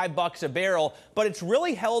jumped $5 a barrel, but it's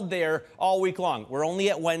really held there all week long. We're only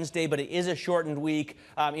at Wednesday, but it is a shortened week.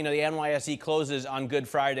 The NYSE closes on Good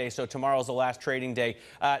Friday, so tomorrow's the last trading day.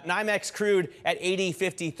 NYMEX crude at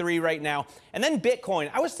 80.53 right now. And then Bitcoin.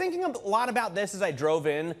 I was thinking a lot about this as I drove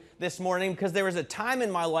in this morning because there was a time in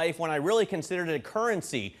my life when I really considered it a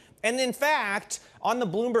currency. And in fact, on the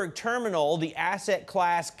Bloomberg terminal, the asset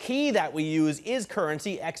class key that we use is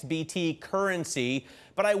currency, XBT currency.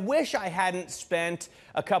 But I wish I hadn't spent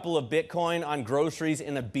a couple of Bitcoin on groceries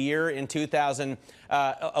and a beer in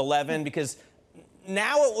 2011 because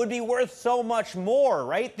now it would be worth so much more,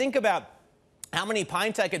 right? Think about how many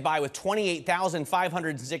pints I could buy with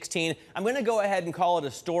 28,516. I'm going to go ahead and call it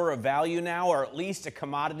a store of value now, or at least a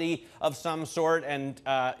commodity of some sort, and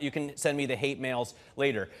you can send me the hate mails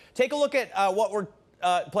later. Take a look at what we're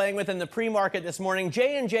playing with in the pre-market this morning.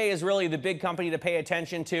 J&J is really the big company to pay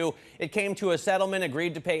attention to. It came to a settlement,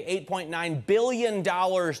 agreed to pay $8.9 billion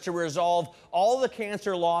to resolve all the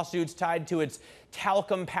cancer lawsuits tied to its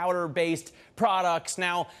talcum powder-based products.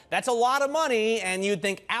 Now, that's a lot of money, and you'd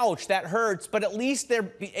think, ouch, that hurts, but at least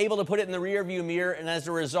they're able to put it in the rearview mirror, and as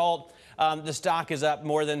a result, the stock is up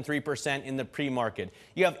more than 3% in the pre-market.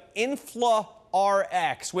 You have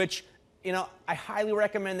InflaRx, which, I highly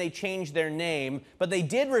recommend they change their name, but they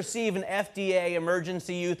did receive an FDA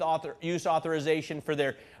emergency use authorization for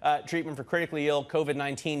their treatment for critically ill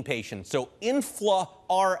COVID-19 patients. So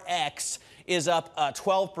InflaRx is up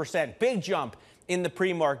 12%, big jump in the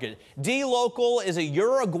pre-market. dLocal is a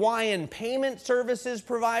Uruguayan payment services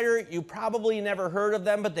provider. You probably never heard of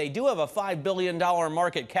them, but they do have a $5 billion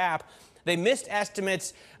market cap. They missed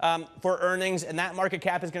estimates for earnings, and that market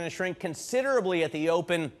cap is going to shrink considerably at the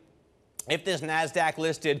open if this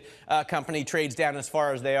NASDAQ-listed company trades down as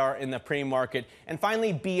far as they are in the pre-market. And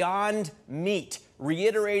finally, Beyond Meat,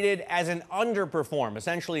 reiterated as an underperform,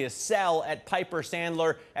 essentially a sell at Piper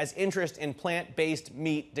Sandler as interest in plant-based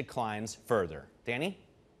meat declines further. Danny?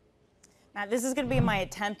 Now, this is going to be my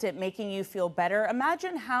attempt at making you feel better.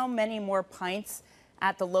 Imagine how many more pints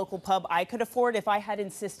at the local pub I could afford if I had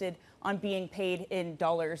insisted on being paid in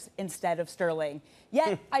dollars instead of sterling.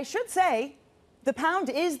 Yet, I should say, the pound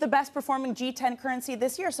is the best performing G10 currency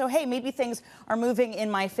this year. So, hey, maybe things are moving in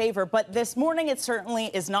my favor. But this morning, it certainly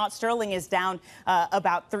is not. Sterling is down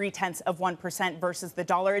about 0.3% versus the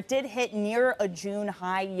dollar. It did hit near a June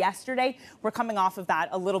high yesterday. We're coming off of that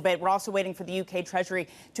a little bit. We're also waiting for the UK Treasury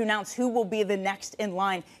to announce who will be the next in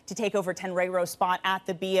line to take over Tenreiro's spot at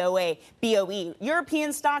the BOE.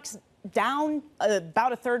 European stocks down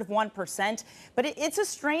about 1/3%, but it's a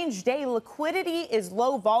strange day. Liquidity is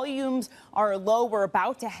low, volumes are low. We're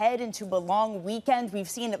about to head into a long weekend. We've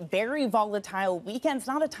seen very volatile weekends.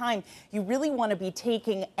 Not a time you really want to be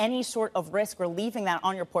taking any sort of risk or leaving that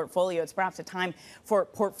on your portfolio. It's perhaps a time for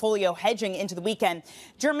portfolio hedging into the weekend.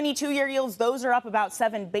 Germany 2-year yields, those are up about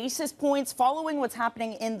 7 basis points following what's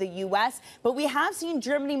happening in the U.S., but we have seen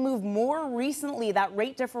Germany move more recently. That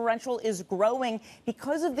rate differential is growing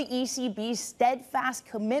because of the ECB's steadfast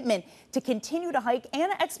commitment to continue to hike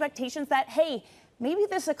and expectations that, hey, maybe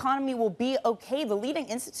this economy will be okay. The leading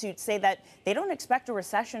institutes say that they don't expect a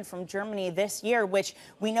recession from Germany this year, which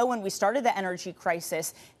we know when we started the energy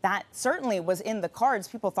crisis, that certainly was in the cards.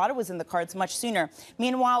 People thought it was in the cards much sooner.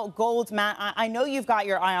 Meanwhile, gold, Matt, I know you've got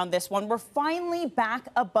your eye on this one. We're finally back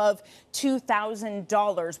above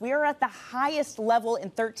 $2,000. We are at the highest level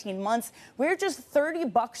in 13 months. We're just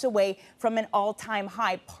 $30 away from an all-time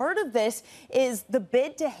high. Part of this is the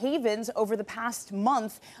bid to havens over the past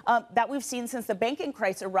month that we've seen since the banking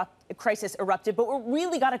crisis erupted. But what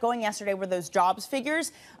really got it going yesterday were those jobs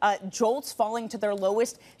figures. Jolts falling to their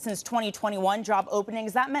lowest since 2021 job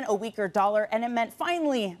openings. That meant a weaker dollar, and it meant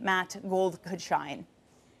finally, Matt, gold could shine.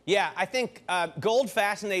 Yeah, I think gold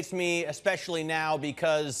fascinates me, especially now,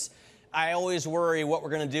 because I always worry what we're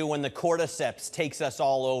going to do when the cordyceps takes us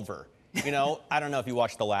all over. You know, I don't know if you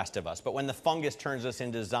watched The Last of Us, but when the fungus turns us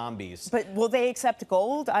into zombies. But will they accept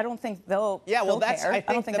gold? I don't think they'll. Yeah, well, that's. I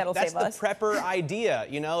don't think that'll save us. That's the prepper idea.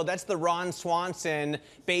 You know, that's the Ron Swanson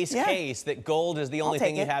base case that gold is the only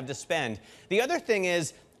thing you have to spend. The other thing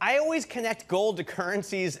is, I always connect gold to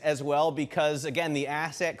currencies as well because, again, the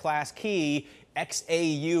asset class key.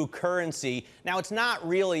 XAU currency. Now, it's not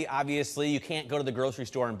really, obviously, you can't go to the grocery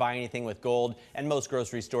store and buy anything with gold, and most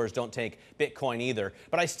grocery stores don't take Bitcoin either.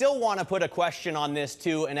 But I still want to put a question on this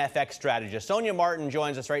to an FX strategist. Sonja Marten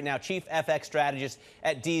joins us right now, Chief FX Strategist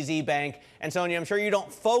at DZ Bank. And Sonja, I'm sure you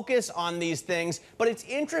don't focus on these things, but it's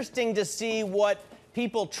interesting to see what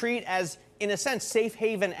people treat as, in a sense, safe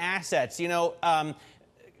haven assets. You know,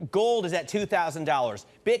 gold is at $2,000.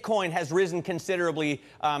 Bitcoin has risen considerably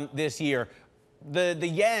this year. The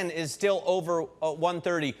yen is still over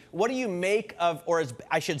 130. What do you make of, or as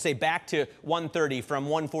I should say, back to 130 from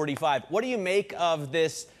 145? What do you make of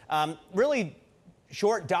this really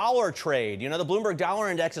short dollar trade? You know, the Bloomberg Dollar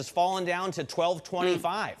Index has fallen down to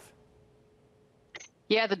 1225.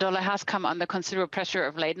 Yeah, the dollar has come under considerable pressure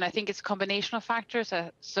of late, and I think it's a combination of factors.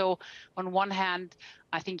 So on one hand,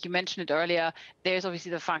 I think you mentioned it earlier, there's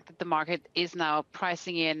obviously the fact that the market is now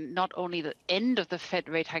pricing in not only the end of the Fed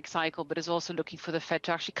rate hike cycle, but is also looking for the Fed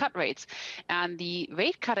to actually cut rates. And the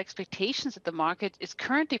rate cut expectations that the market is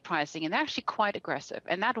currently pricing, and they're actually quite aggressive,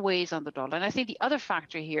 and that weighs on the dollar. And I think the other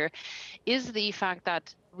factor here is the fact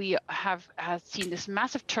that we have seen this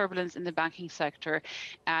massive turbulence in the banking sector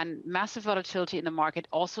and massive volatility in the market,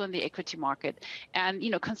 also in the equity market. And, you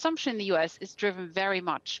know, consumption in the US is driven very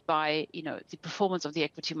much by, you know, the performance of the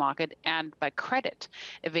equity market and by credit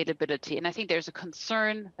availability. And I think there's a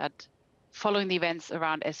concern that following the events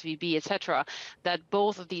around SVB, et cetera, that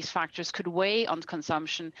both of these factors could weigh on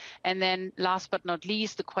consumption. And then last but not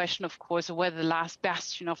least, the question, of course, of whether the last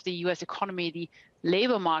bastion of the US economy, the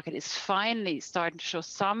labor market, is finally starting to show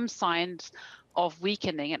some signs of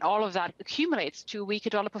weakening. And all of that accumulates to weaker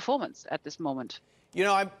dollar performance at this moment. You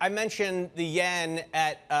know, I mentioned the yen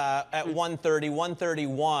at 130,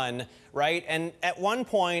 131, right? And at one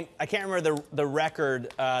point, I can't remember the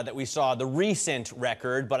record that we saw, the recent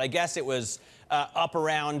record, but I guess it was up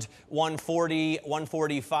around 140,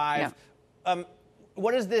 145. Yeah.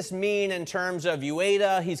 What does this mean in terms of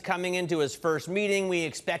Ueda? He's coming into his first meeting. We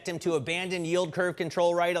expect him to abandon yield curve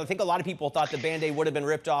control, right? I think a lot of people thought the Band-Aid would have been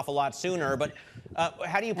ripped off a lot sooner. But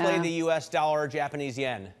how do you play the U.S. dollar, Japanese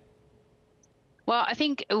yen? Well, I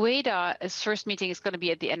think Ueda's first meeting is going to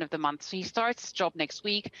be at the end of the month. So he starts his job next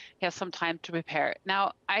week. He has some time to prepare.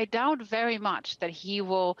 Now, I doubt very much that he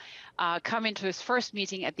will come into his first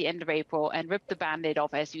meeting at the end of April and rip the Band-Aid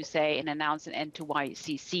off, as you say, and announce an end to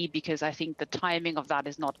YCC, because I think the timing of that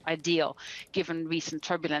is not ideal, given recent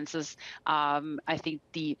turbulences. I think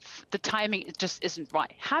the timing just isn't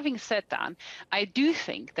right. Having said that, I do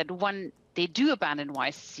think that when they do abandon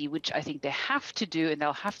YCC, which I think they have to do, and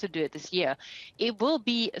they'll have to do it this year, it will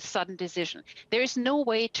be a sudden decision. There is no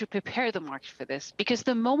way to prepare the market for this, because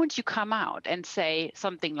the moment you come out and say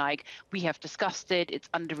something like, we have discussed it, it's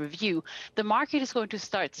under review, the market is going to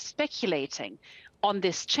start speculating on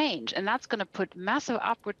this change, and that's going to put massive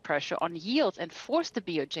upward pressure on yields and force the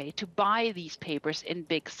BOJ to buy these papers in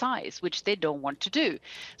big size, which they don't want to do.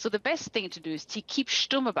 So the best thing to do is to keep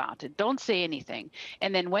stum about it, don't say anything,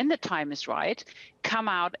 and then when the time is right, come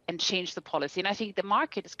out and change the policy. And I think the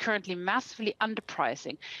market is currently massively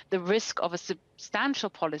underpricing the risk of a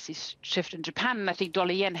substantial policy shift in Japan, and I think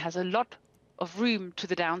dollar yen has a lot of room to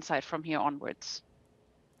the downside from here onwards.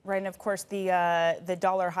 Right, and of course the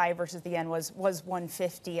dollar high versus the yen was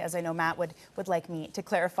 150, as I know Matt would like me to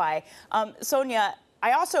clarify. Sonja,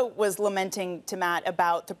 I also was lamenting to Matt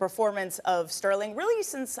about the performance of sterling really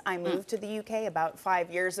since I moved to the UK about 5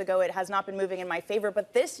 years ago. It has not been moving in my favor,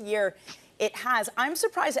 but this year it has. I'm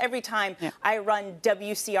surprised every time I run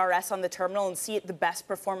WCRS on the terminal and see it the best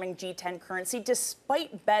performing G10 currency,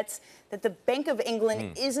 despite bets that the Bank of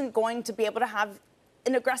England isn't going to be able to have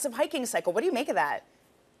an aggressive hiking cycle. What do you make of that?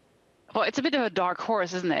 Well, it's a bit of a dark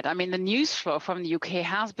horse, isn't it? I mean, the news flow from the UK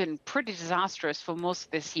has been pretty disastrous for most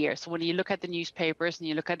of this year. So when you look at the newspapers and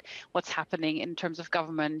you look at what's happening in terms of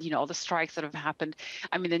government, all the strikes that have happened,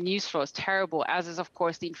 I mean, the news flow is terrible, as is, of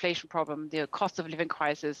course, the inflation problem. The cost of living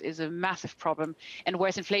crisis is a massive problem. And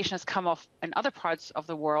whereas inflation has come off in other parts of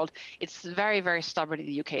the world, it's very, very stubborn in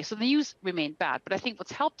the UK. So the news remained bad. But I think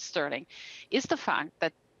what's helped sterling is the fact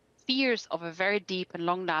that fears of a very deep and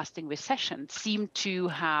long-lasting recession seem to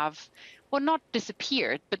have, well, not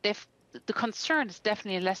disappeared, but the concern is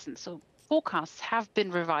definitely lessened. So forecasts have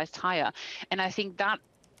been revised higher, and I think that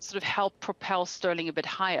sort of helped propel sterling a bit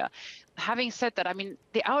higher. Having said that, I mean,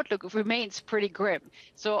 the outlook remains pretty grim.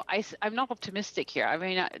 So I'm not optimistic here. I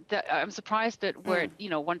mean, I'm surprised that we're at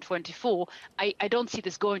 124. I don't see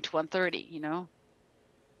this going to 130.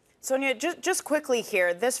 Sonja, just quickly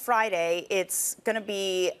here, this Friday, it's going to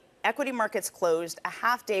be equity markets closed, a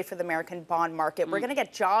half day for the American bond market. We're going to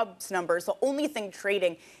get jobs numbers. The only thing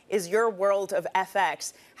trading is your world of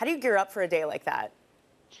FX. How do you gear up for a day like that?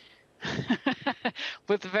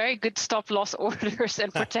 With very good stop loss orders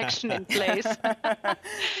and protection in place,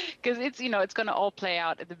 because it's going to all play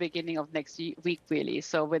out at the beginning of next week, really.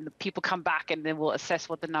 So when the people come back, and then we'll assess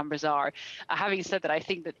what the numbers are. Having said that, I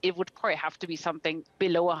think that it would probably have to be something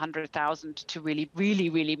below 100,000 to really, really,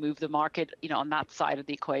 really move the market, on that side of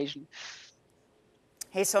the equation.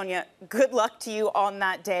 Hey, Sonja, good luck to you on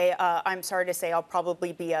that day. I'm sorry to say I'll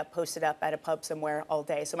probably be posted up at a pub somewhere all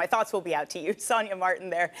day, so my thoughts will be out to you. Sonja Marten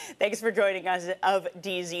there. Thanks for joining us of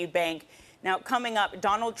DZ Bank. Now, coming up,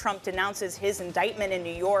 Donald Trump denounces his indictment in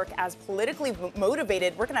New York as politically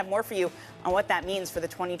motivated. We're going to have more for you on what that means for the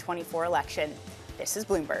 2024 election. This is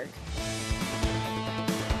Bloomberg.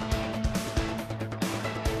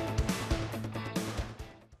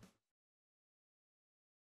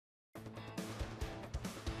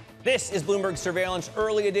 This is Bloomberg Surveillance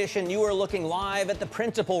Early Edition. You are looking live at the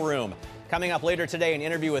Principal Room. Coming up later today, an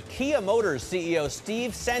interview with Kia Motors CEO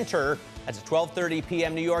Steve Center. That's at 12:30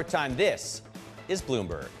 p.m. New York time. This is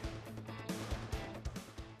Bloomberg.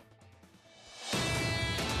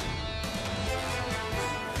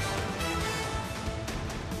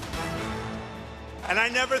 And I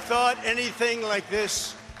never thought anything like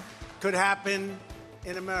this could happen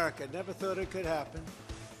in America. Never thought it could happen.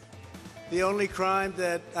 The only crime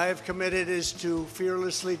that I have committed is to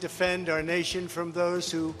fearlessly defend our nation from those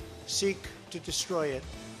who seek to destroy it.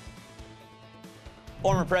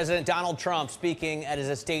 Former President Donald Trump speaking at his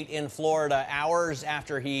estate in Florida hours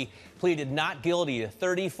after he pleaded not guilty to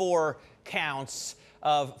 34 counts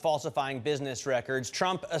of falsifying business records.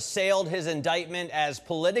 Trump assailed his indictment as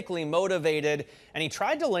politically motivated, and he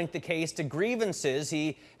tried to link the case to grievances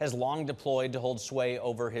he has long deployed to hold sway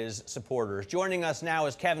over his supporters. Joining us now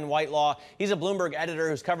is Kevin Whitelaw. He's a Bloomberg editor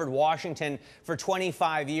who's covered Washington for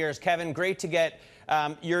 25 years. Kevin, great to get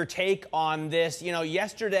your take on this.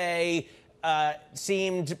 Yesterday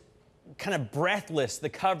seemed kind of breathless. The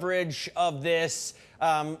coverage of this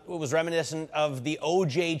was reminiscent of the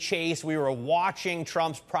O.J. chase. We were watching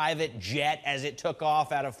Trump's private jet as it took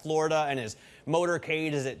off out of Florida and his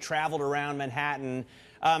motorcade as it traveled around Manhattan.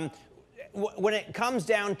 When it comes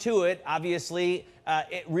down to it, obviously,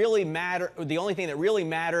 it really mattered. The only thing that really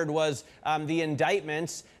mattered was the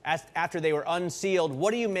indictments after they were unsealed. What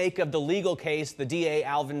do you make of the legal case the DA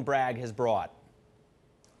Alvin Bragg has brought?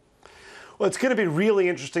 Well, it's going to be really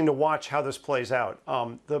interesting to watch how this plays out.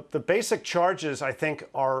 The basic charges, I think,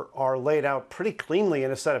 are laid out pretty cleanly in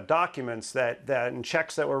a set of documents that and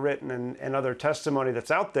checks that were written and other testimony that's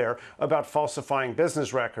out there about falsifying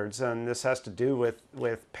business records. And this has to do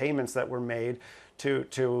with payments that were made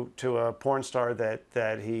to a porn star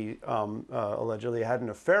that he allegedly had an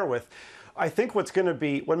affair with. I think what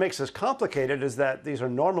makes this complicated is that these are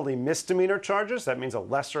normally misdemeanor charges. That means a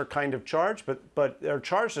lesser kind of charge, but they're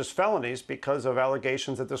charged as felonies because of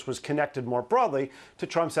allegations that this was connected more broadly to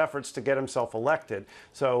Trump's efforts to get himself elected.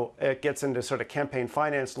 So it gets into sort of campaign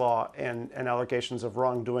finance law and allegations of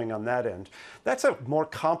wrongdoing on that end. That's a more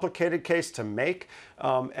complicated case to make.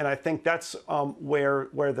 And I think that's where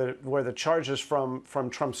the charges from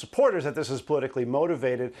Trump supporters that this is politically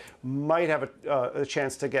motivated might have a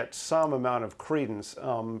chance to get some amount amount of credence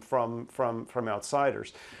from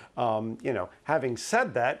outsiders. Having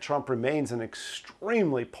said that, Trump remains an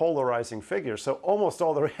extremely polarizing figure. So almost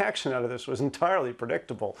all the reaction out of this was entirely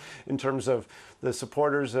predictable in terms of the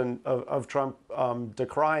supporters of Trump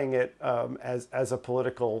decrying it as a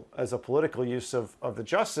political use of the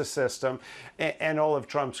justice system, and all of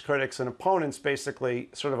Trump's critics and opponents basically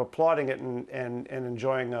sort of applauding it and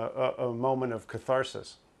enjoying a moment of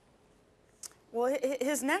catharsis. Well,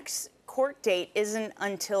 his next court date isn't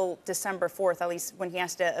until December 4th, at least when he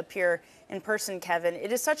has to appear in person, Kevin.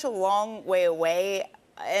 It is such a long way away.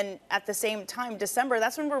 And at the same time, December,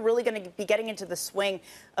 that's when we're really going to be getting into the swing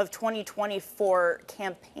of 2024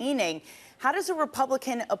 campaigning. How does a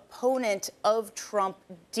Republican opponent of Trump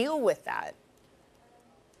deal with that?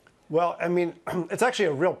 Well, I mean, it's actually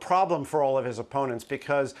a real problem for all of his opponents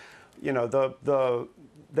because,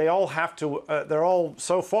 they all have to, they're all,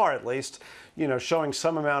 so far at least, showing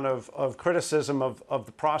some amount of criticism of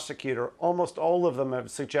the prosecutor. Almost all of them have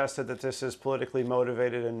suggested that this is politically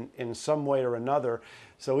motivated in some way or another.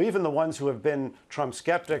 So even the ones who have been Trump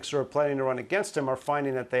skeptics or are planning to run against him are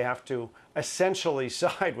finding that they have to essentially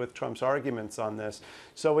side with Trump's arguments on this.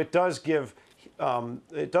 So it does give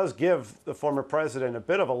the former president a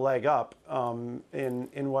bit of a leg up in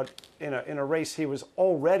a race he was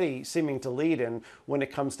already seeming to lead in when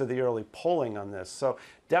it comes to the early polling on this. So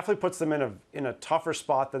definitely puts them in a tougher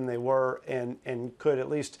spot than they were, and could, at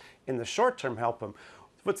least in the short term, help him.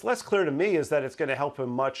 What's less clear to me is that it's going to help him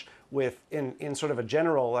much in sort of a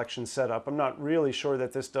general election setup. I'm not really sure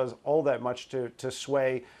that this does all that much to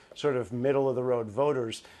sway sort of middle of the road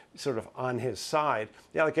voters sort of on his side.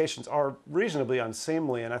 The allegations are reasonably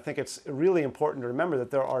unseemly, and I think it's really important to remember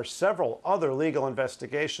that there are several other legal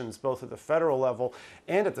investigations, both at the federal level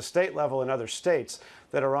and at the state level in other states,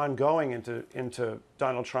 that are ongoing into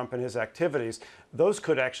Donald Trump and his activities. Those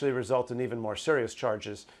could actually result in even more serious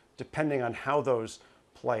charges, depending on how those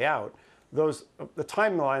play out. The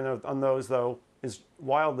timeline on those, though, is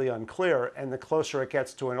wildly unclear, and the closer it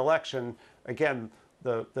gets to an election, again,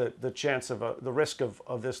 the chance of the risk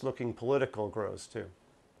of this looking political grows too.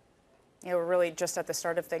 Yeah, we're really just at the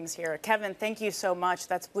start of things here. Kevin, thank you so much.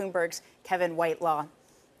 That's Bloomberg's Kevin Whitelaw.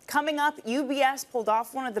 Coming up, UBS pulled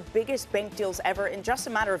off one of the biggest bank deals ever in just a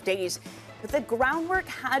matter of days, but the groundwork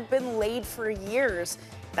had been laid for years.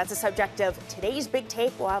 That's the subject of today's big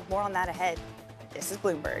take. We'll have more on that ahead. This is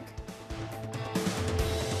Bloomberg.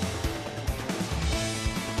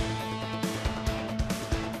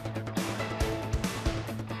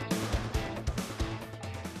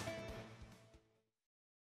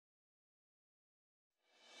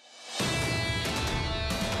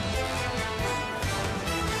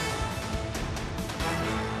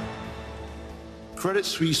 Credit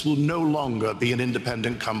Suisse will no longer be an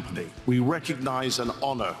independent company. We recognize and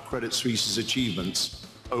honor Credit Suisse's achievements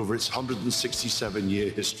over its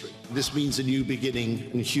 167-year history. This means a new beginning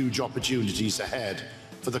and huge opportunities ahead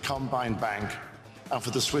for the combined bank and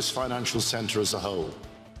for the Swiss financial center as a whole.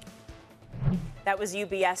 That was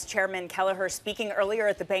UBS Chairman Kelleher speaking earlier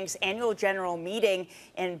at the bank's annual general meeting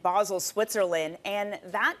in Basel, Switzerland. And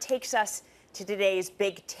that takes us to today's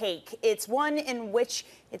big take. It's one in which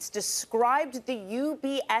it's described the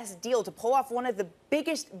UBS deal to pull off one of the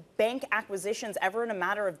biggest bank acquisitions ever in a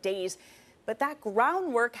matter of days. But that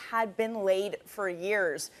groundwork had been laid for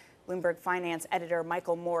years. Bloomberg Finance editor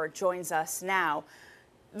Michael Moore joins us now.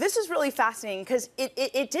 This is really fascinating because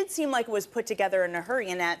it did seem like it was put together in a hurry,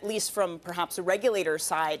 and at least from perhaps a regulator's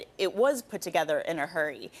side, it was put together in a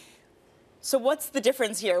hurry. So what's the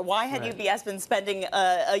difference here? Why had UBS been spending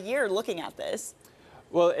a year looking at this?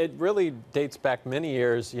 Well, it really dates back many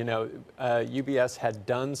years. UBS had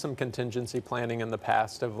done some contingency planning in the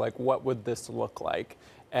past of like, what would this look like?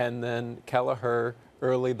 And then Kelleher,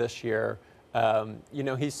 early this year,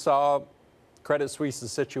 he saw Credit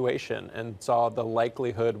Suisse's situation and saw the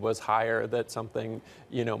likelihood was higher that something,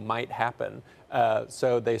 might happen.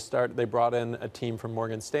 So they brought in a team from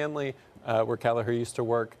Morgan Stanley, where Kelleher used to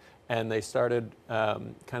work, and they started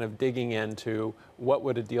kind of digging into what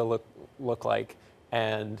would a deal look like.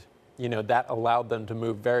 And, that allowed them to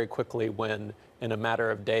move very quickly when, in a matter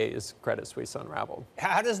of days, Credit Suisse unraveled.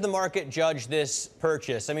 How does the market judge this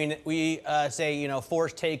purchase? I mean, we say,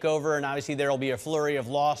 forced takeover, and obviously there will be a flurry of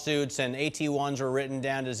lawsuits, and AT1s were written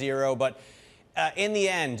down to zero. But in the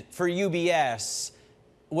end, for UBS,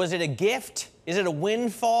 was it a gift? Is it a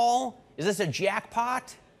windfall? Is this a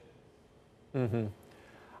jackpot?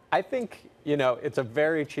 I think, it's a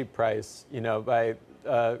very cheap price, by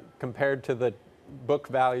compared to the book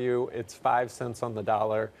value, it's 5 cents on the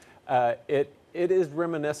dollar. It is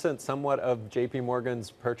reminiscent somewhat of JP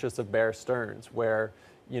Morgan's purchase of Bear Stearns, where,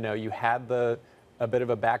 you had a bit of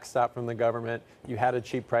a backstop from the government. You had a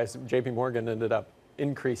cheap price. JP Morgan ended up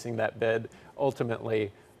increasing that bid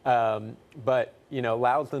ultimately, but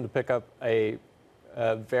allows them to pick up a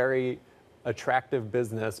very attractive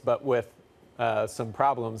business, but with some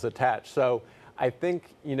problems attached. So I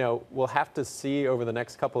think we'll have to see over the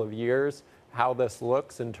next couple of years how this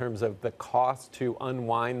looks in terms of the cost to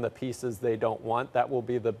unwind the pieces they don't want. That will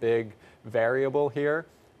be the big variable here.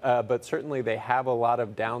 But certainly they have a lot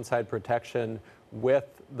of downside protection with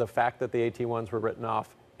the fact that the AT1s were written off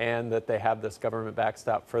and that they have this government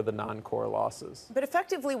backstop for the non-core losses. But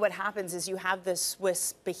effectively what happens is you have this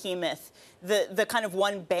Swiss behemoth, the kind of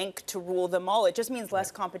one bank to rule them all. It just means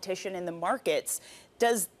less competition in the markets.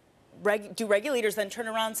 Do regulators then turn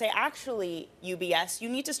around and say, actually, UBS, you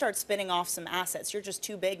need to start spinning off some assets. You're just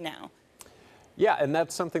too big now. Yeah, and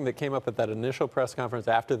that's something that came up at that initial press conference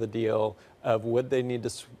after the deal of would they need to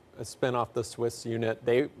spin off the Swiss unit.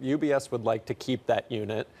 UBS would like to keep that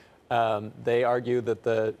unit. They argue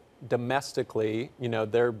that domestically,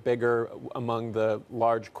 they're bigger among the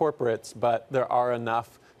large corporates, but there are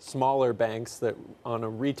enough smaller banks that on a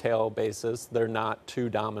retail basis, they're not too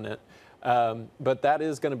dominant. But that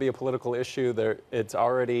is going to be a political issue. It's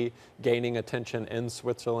already gaining attention in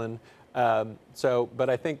Switzerland. But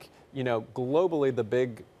I think, globally, the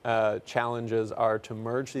big challenges are to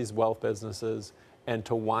merge these wealth businesses and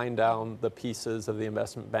to wind down the pieces of the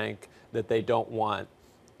investment bank that they don't want.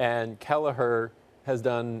 And Kelleher has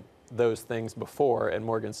done those things before at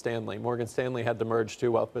Morgan Stanley. Morgan Stanley had to merge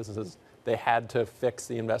two wealth businesses. They had to fix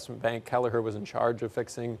the investment bank. Kelleher was in charge of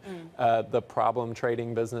fixing the problem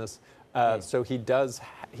trading business. So he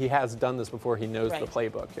has done this before. He knows the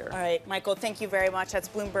playbook here. All right, Michael, thank you very much. That's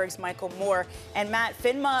Bloomberg's Michael Moore. And Matt,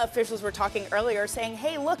 FINMA officials were talking earlier saying,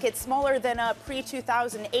 hey, look, it's smaller than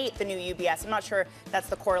pre-2008, the new UBS. I'm not sure that's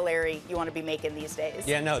the corollary you want to be making these days.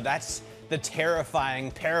 Yeah, no, that's the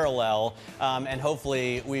terrifying parallel. And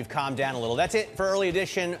hopefully we've calmed down a little. That's it for Early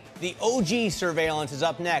Edition. The OG surveillance is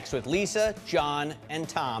up next with Lisa, John, and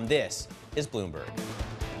Tom. This is Bloomberg.